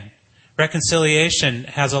can. Reconciliation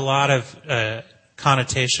has a lot of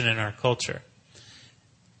connotation in our culture.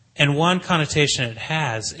 And one connotation it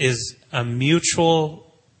has is a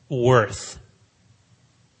mutual worth.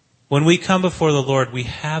 When we come before the Lord, we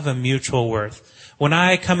have a mutual worth. When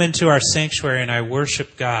I come into our sanctuary and I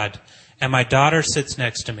worship God, and my daughter sits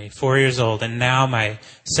next to me, 4 years old, and now my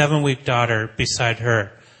 7-week daughter beside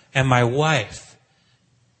her, and my wife,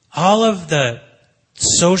 all of the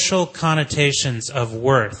social connotations of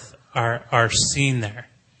worth are seen there.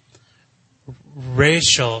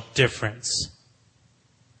 Racial difference,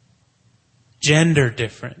 gender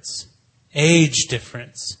difference, age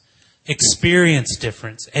difference, experience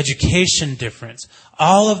difference, education difference.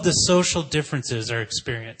 All of the social differences are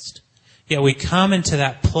experienced. Yet we come into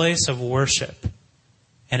that place of worship,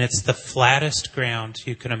 and it's the flattest ground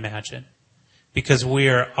you can imagine, because we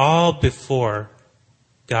are all before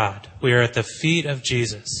God. We are at the feet of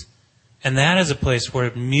Jesus. And that is a place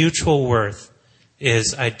where mutual worth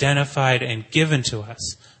is identified and given to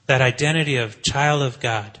us. That identity of child of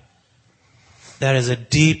God. That is a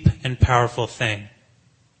deep and powerful thing.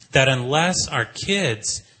 That unless our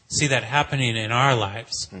kids see that happening in our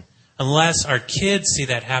lives, unless our kids see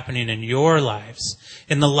that happening in your lives,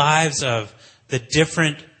 in the lives of the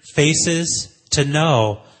different faces, to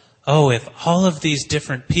know, oh, if all of these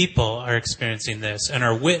different people are experiencing this and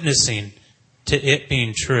are witnessing to it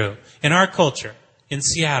being true. In our culture, in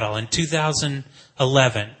Seattle, in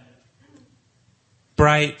 2011,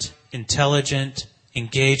 bright, intelligent,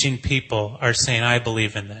 engaging people are saying, I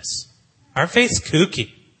believe in this. Our faith's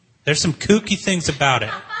kooky. There's some kooky things about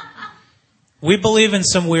it. We believe in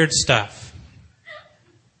some weird stuff.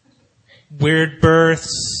 Weird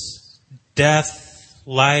births, death,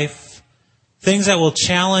 life, things that will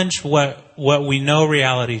challenge what we know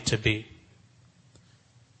reality to be.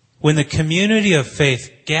 When the community of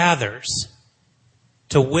faith gathers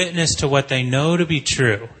to witness to what they know to be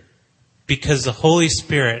true, because the Holy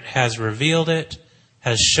Spirit has revealed it,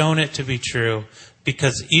 has shown it to be true,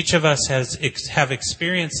 because each of us have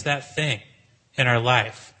experienced that thing in our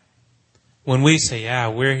life. When we say, yeah,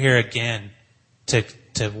 we're here again to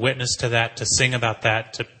witness to that, to sing about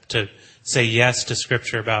that, to say yes to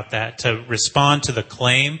Scripture about that, to respond to the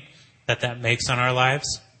claim that makes on our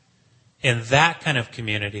lives, in that kind of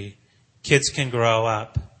community, kids can grow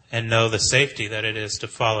up and know the safety that it is to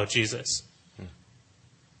follow Jesus.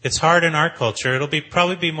 It's hard in our culture. It'll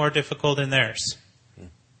probably be more difficult in theirs.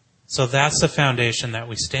 So that's the foundation that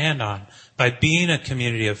we stand on by being a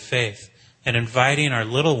community of faith and inviting our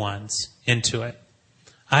little ones into it.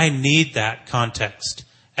 I need that context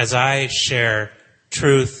as I share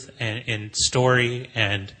truth and in story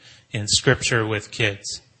and in scripture with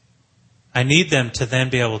kids. I need them to then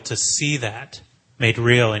be able to see that made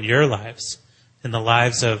real in your lives, in the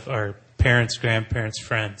lives of our parents, grandparents,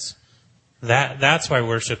 friends. That's why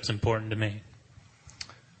worship's important to me.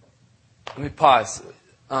 Let me pause.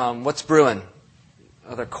 What's brewing?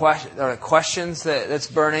 Are there questions that's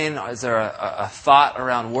burning? Is there a thought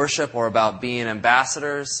around worship or about being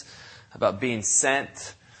ambassadors, about being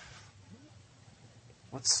sent?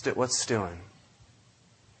 What's stewing?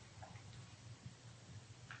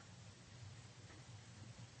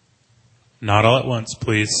 Not all at once,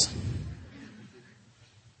 please.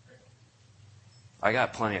 I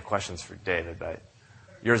got plenty of questions for David, but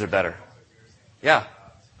yours are better. Yeah.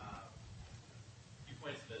 You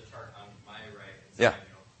pointed to the chart on my right. Yeah.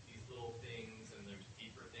 These little things, and there's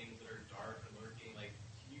deeper things that are dark and lurking. Like,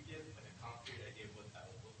 can you give a concrete idea of what that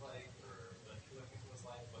would look like, or what could it was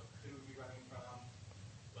like? What could we be running from?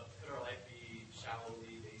 What could our life be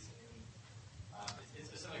shallowly based in? It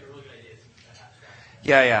sounds like a really good idea.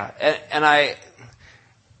 Yeah. And I,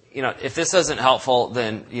 if this isn't helpful,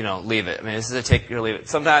 then, leave it. I mean, this is a take it or leave it.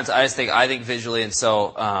 Sometimes I think visually, and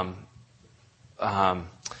so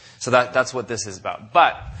that's what this is about.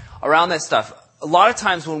 But around that stuff, a lot of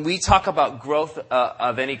times when we talk about growth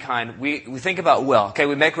of any kind, we think about will. Okay,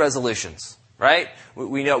 we make resolutions, right?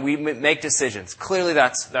 We know we make decisions. Clearly,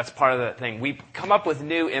 that's part of the thing. We come up with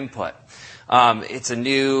new input. It's a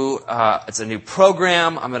new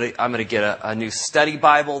program. I'm gonna get a new study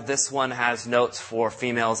Bible. This one has notes for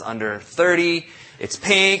females under 30. It's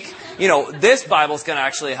pink. This Bible's gonna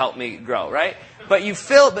actually help me grow, right? But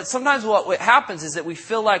sometimes what happens is that we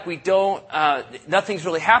feel like we don't, nothing's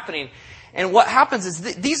really happening. And what happens is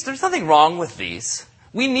there's nothing wrong with these.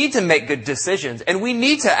 We need to make good decisions, and we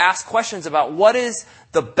need to ask questions about what is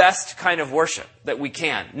the best kind of worship that we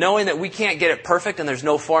can, knowing that we can't get it perfect and there's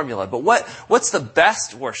no formula. But what's the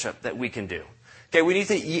best worship that we can do? Okay, we need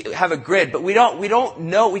to have a grid, but we don't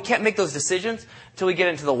know, we can't make those decisions until we get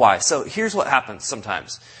into the why. So here's what happens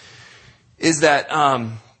sometimes, is that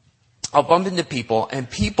I'll bump into people, and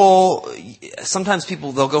sometimes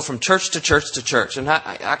they'll go from church to church to church, and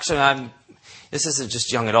this isn't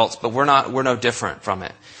just young adults, but we're no different from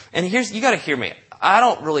it. And you got to hear me. I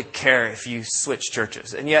don't really care if you switch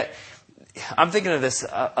churches, and yet I'm thinking of this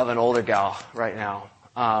of an older gal right now.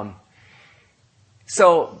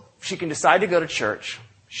 So she can decide to go to church.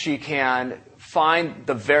 She can find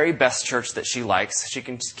the very best church that she likes. She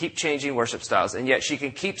can keep changing worship styles, and yet she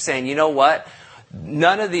can keep saying, you know what?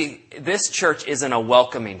 This church isn't a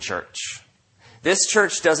welcoming church. This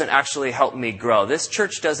church doesn't actually help me grow. This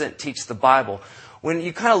church doesn't teach the Bible. When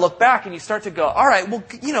you kind of look back and you start to go, all right, well,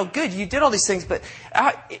 good, you did all these things, but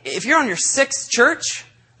if you're on your sixth church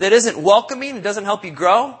that isn't welcoming and doesn't help you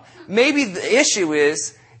grow, maybe the issue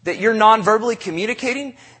is that you're non-verbally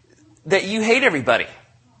communicating that you hate everybody.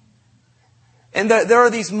 And there are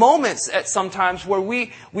these moments at sometimes where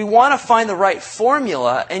we want to find the right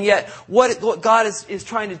formula, and yet what God is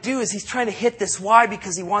trying to do is He's trying to hit this why,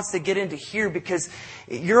 because He wants to get into here, because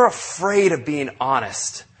you're afraid of being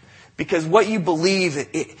honest. Because what you believe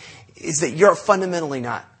is that you're fundamentally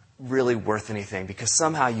not really worth anything, because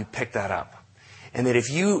somehow you pick that up. And that if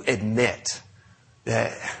you admit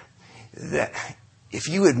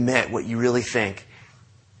what you really think,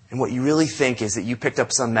 and what you really think is that you picked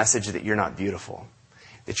up some message that you're not beautiful,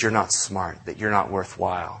 that you're not smart, that you're not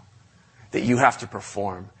worthwhile, that you have to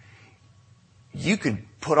perform. You could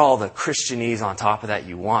put all the Christianese on top of that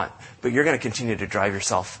you want, but you're going to continue to drive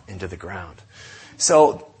yourself into the ground.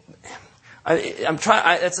 So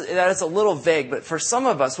that's a little vague, but for some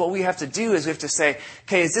of us, what we have to do is we have to say,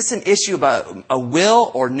 okay, is this an issue about a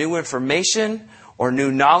will or new information or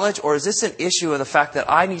new knowledge, or is this an issue of the fact that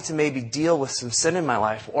I need to maybe deal with some sin in my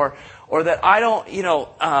life, or that I don't,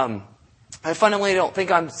 I fundamentally don't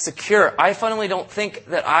think I'm secure. I fundamentally don't think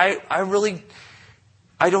that I want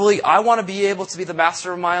to be able to be the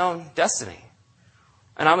master of my own destiny.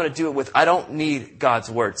 And I'm going to do it I don't need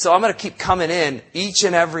God's word. So I'm going to keep coming in each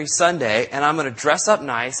and every Sunday, and I'm going to dress up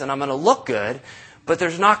nice, and I'm going to look good, but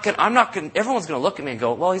everyone's going to look at me and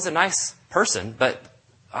go, well, he's a nice person, but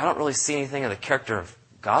I don't really see anything of the character of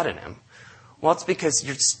God in him. Well, it's because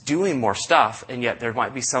you're just doing more stuff, and yet there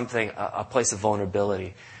might be a place of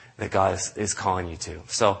vulnerability that God is calling you to.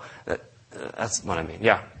 So that's what I mean.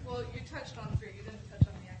 Yeah. Well, you touched on 3. You didn't touch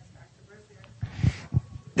on the X factor. Where's the X factor?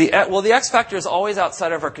 The X factor is always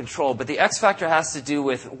outside of our control, but the X factor has to do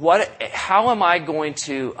with how am I going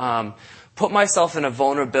to put myself in a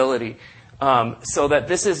vulnerability so that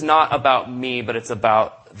this is not about me, but it's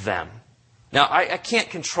about them. Now, I can't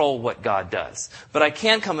control what God does, but I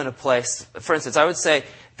can come in a place, for instance, I would say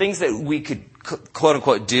things that we could quote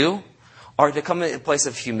unquote do are to come in a place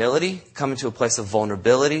of humility, come into a place of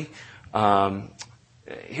vulnerability.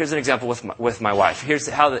 Here's an example with my wife. Here's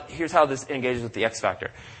how this engages with the X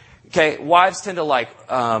factor. Okay, wives tend to like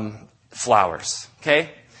flowers. Okay,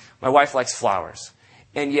 my wife likes flowers,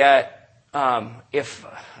 and yet if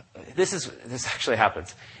this actually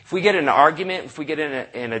happens. If we get in an argument, if we get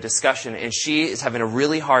in a discussion, and she is having a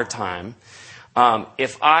really hard time,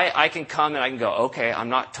 if I can come and I can go, okay, I'm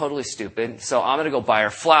not totally stupid, so I'm going to go buy her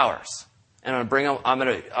flowers, and I'm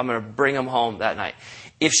going to bring them home that night.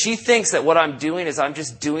 If she thinks that what I'm doing is I'm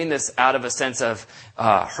just doing this out of a sense of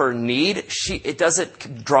her need, it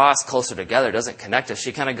doesn't draw us closer together. It doesn't connect us.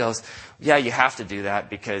 She kind of goes, yeah, you have to do that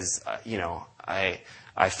because I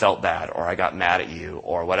felt bad, or I got mad at you,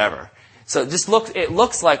 or whatever. So it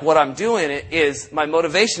looks like what I'm doing is my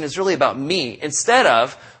motivation is really about me instead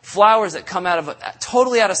of flowers that come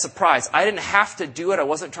totally out of surprise. I didn't have to do it. I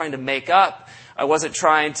wasn't trying to make up. I wasn't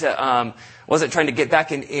trying to get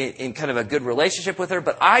back in kind of a good relationship with her,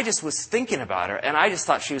 but I just was thinking about her, and I just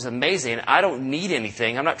thought she was amazing. I don't need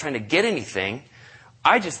anything. I'm not trying to get anything.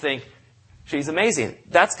 I just think she's amazing.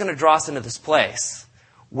 That's going to draw us into this place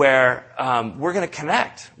where we're going to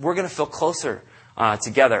connect. We're going to feel closer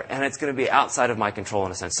together, and it's going to be outside of my control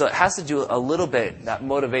in a sense. So it has to do a little bit, that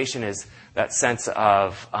motivation is that sense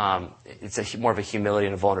of, it's more of a humility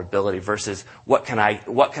and a vulnerability versus what can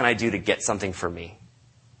I do to get something for me?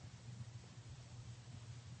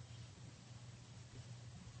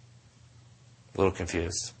 A little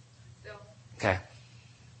confused. Okay.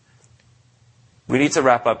 We need to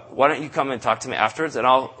wrap up. Why don't you come and talk to me afterwards, and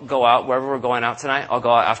I'll go out wherever we're going out tonight. I'll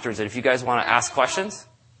go out afterwards, and if you guys want to ask questions,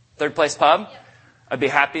 Third Place Pub, I'd be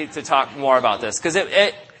happy to talk more about this because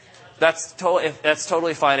that's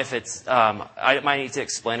totally fine if it's. I might need to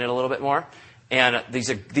explain it a little bit more, and these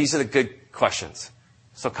are the good questions.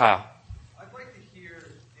 So Kyle, I'd like to hear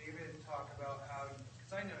David talk about how,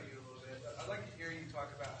 because I know you a little bit, but I'd like to hear you talk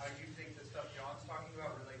about how you think the stuff John's talking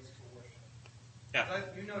about relates to worship. Yeah.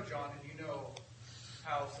 You know John, and you know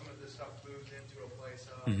how some of this stuff moves into a place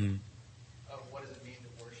of what does it mean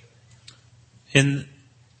to worship.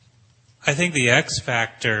 I think the X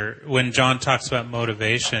factor, when John talks about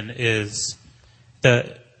motivation, is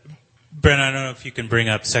Brent, I don't know if you can bring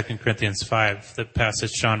up 2 Corinthians 5, the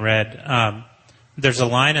passage John read. There's a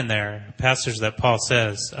line in there, a passage that Paul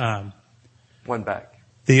says. one back.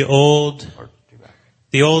 The old Or two back.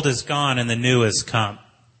 The old is gone and the new has come.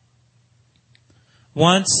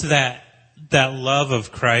 Once that love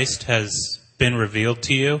of Christ has been revealed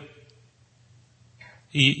to you,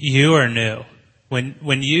 you are new.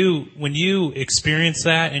 When you experience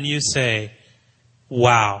that and you say,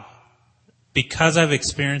 wow, because I've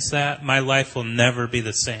experienced that, my life will never be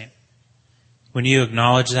the same. When you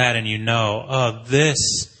acknowledge that and you know, oh,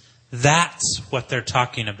 that's what they're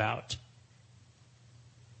talking about.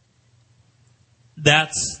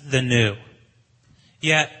 That's the new.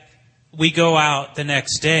 Yet, we go out the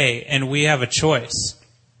next day and we have a choice.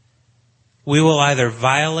 We will either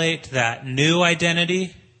violate that new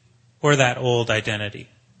identity or that old identity.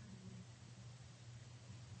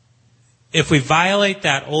 If we violate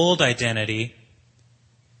that old identity,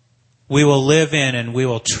 we will live in and we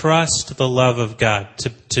will trust the love of God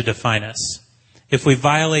to define us. If we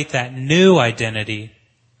violate that new identity,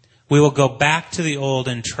 we will go back to the old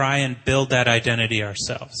and try and build that identity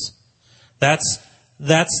ourselves. That's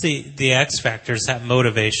the X factor, is that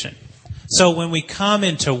motivation. So when we come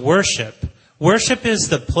into worship is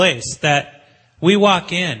the place that we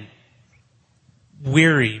walk in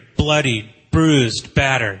weary, bloodied, bruised,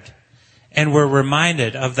 battered, and we're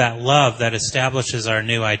reminded of that love that establishes our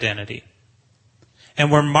new identity.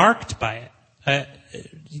 And we're marked by it.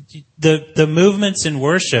 The movements in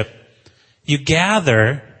worship, you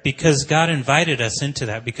gather because God invited us into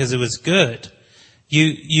that, because it was good.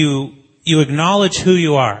 You acknowledge who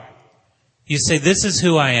you are. You say, this is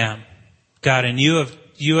who I am, God, and you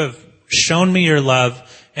have shown me your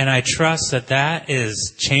love, and I trust that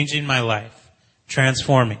is changing my life,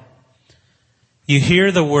 transforming. You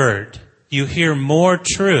hear the word. You hear more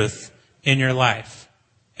truth in your life.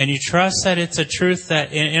 And you trust that it's a truth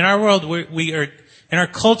that in our world, we are, in our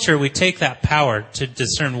culture, we take that power to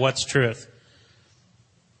discern what's truth.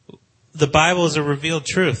 The Bible is a revealed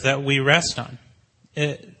truth that we rest on.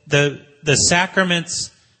 The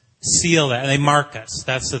sacraments seal that. They mark us.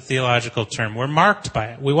 That's the theological term. We're marked by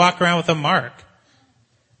it. We walk around with a mark.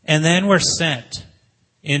 And then we're sent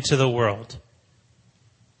into the world.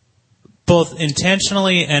 Both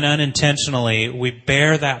intentionally and unintentionally, we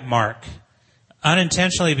bear that mark.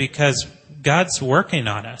 Unintentionally because God's working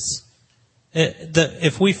on us.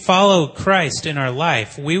 If we follow Christ in our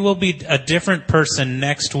life, we will be a different person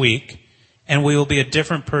next week, and we will be a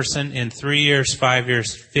different person in 3 years, 5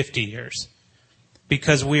 years, 50 years.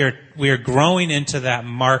 Because we are growing into that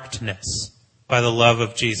markedness by the love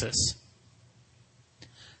of Jesus.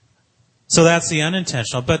 So that's the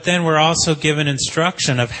unintentional. But then we're also given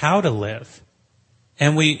instruction of how to live.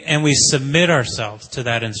 And we submit ourselves to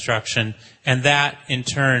that instruction, and that in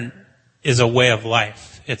turn is a way of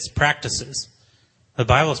life. It's practices. The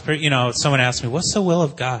Bible is pretty, someone asked me, what's the will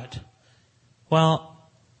of God? Well,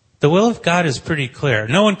 the will of God is pretty clear.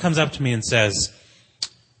 No one comes up to me and says,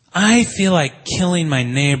 I feel like killing my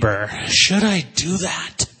neighbor. Should I do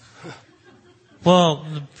that? Well,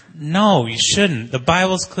 no, you shouldn't. The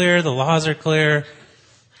Bible's clear. The laws are clear.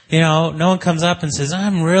 No one comes up and says,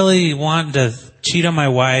 I'm really wanting to cheat on my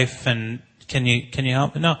wife, and can you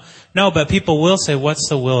help me? No, but people will say, what's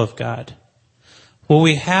the will of God? Well,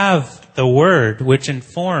 we have the Word, which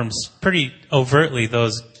informs pretty overtly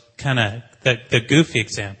those kind of, the goofy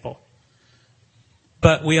example.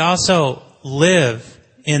 But we also live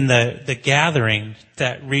in the gathering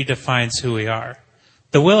that redefines who we are.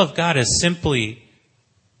 The will of God is simply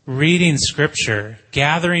reading Scripture,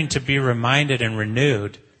 gathering to be reminded and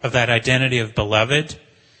renewed of that identity of beloved,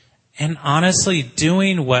 and honestly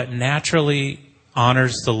doing what naturally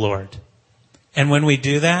honors the Lord. And when we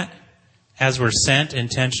do that, as we're sent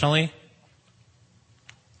intentionally,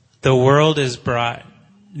 the world is brought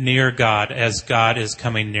near God as God is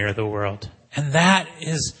coming near the world. And that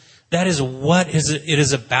is what it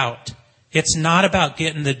is about. It's not about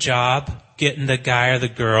getting the job, getting the guy or the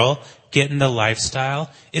girl, getting the lifestyle.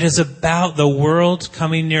 It is about the world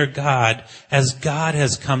coming near God as God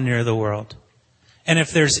has come near the world. And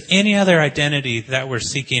if there's any other identity that we're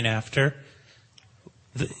seeking after,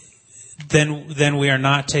 then we are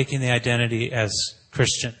not taking the identity as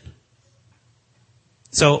Christian.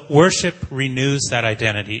 So worship renews that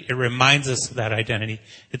identity. It reminds us of that identity.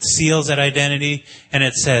 It seals that identity, and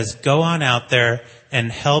it says, go on out there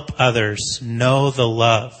and help others know the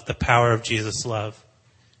love, the power of Jesus' love,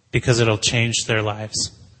 because it'll change their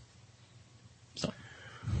lives. So.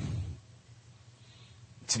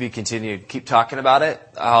 To be continued. Keep talking about it.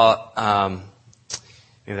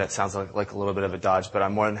 Maybe that sounds like a little bit of a dodge, but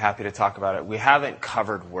I'm more than happy to talk about it. We haven't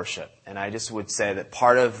covered worship, and I just would say that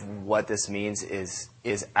part of what this means is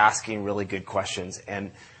asking really good questions.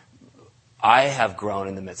 And I have grown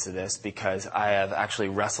in the midst of this because I have actually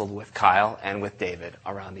wrestled with Kyle and with David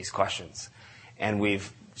around these questions. And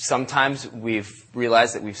sometimes we've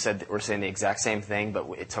realized that we're saying the exact same thing, but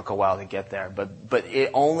it took a while to get there. But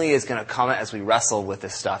it only is going to come as we wrestle with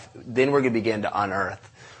this stuff. Then we're going to begin to unearth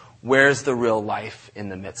where's the real life in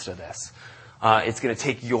the midst of this. It's going to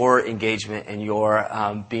take your engagement and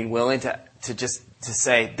your being willing to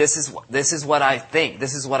say, this is what I think.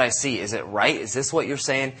 This is what I see. Is it right? Is this what you're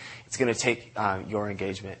saying? It's going to take your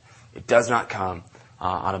engagement. It does not come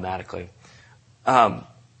automatically.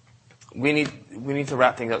 We need to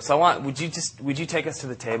wrap things up. So would you take us to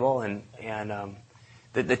the table and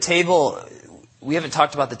the table? We haven't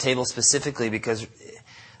talked about the table specifically because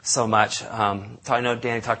so much. I know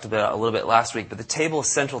Danny talked about it a little bit last week, but the table is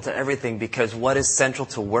central to everything because what is central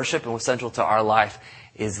to worship and what's central to our life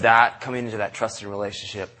is that coming into that trusted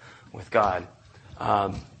relationship with God.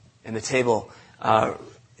 And the table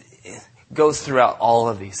goes throughout all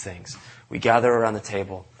of these things. We gather around the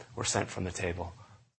table. We're sent from the table.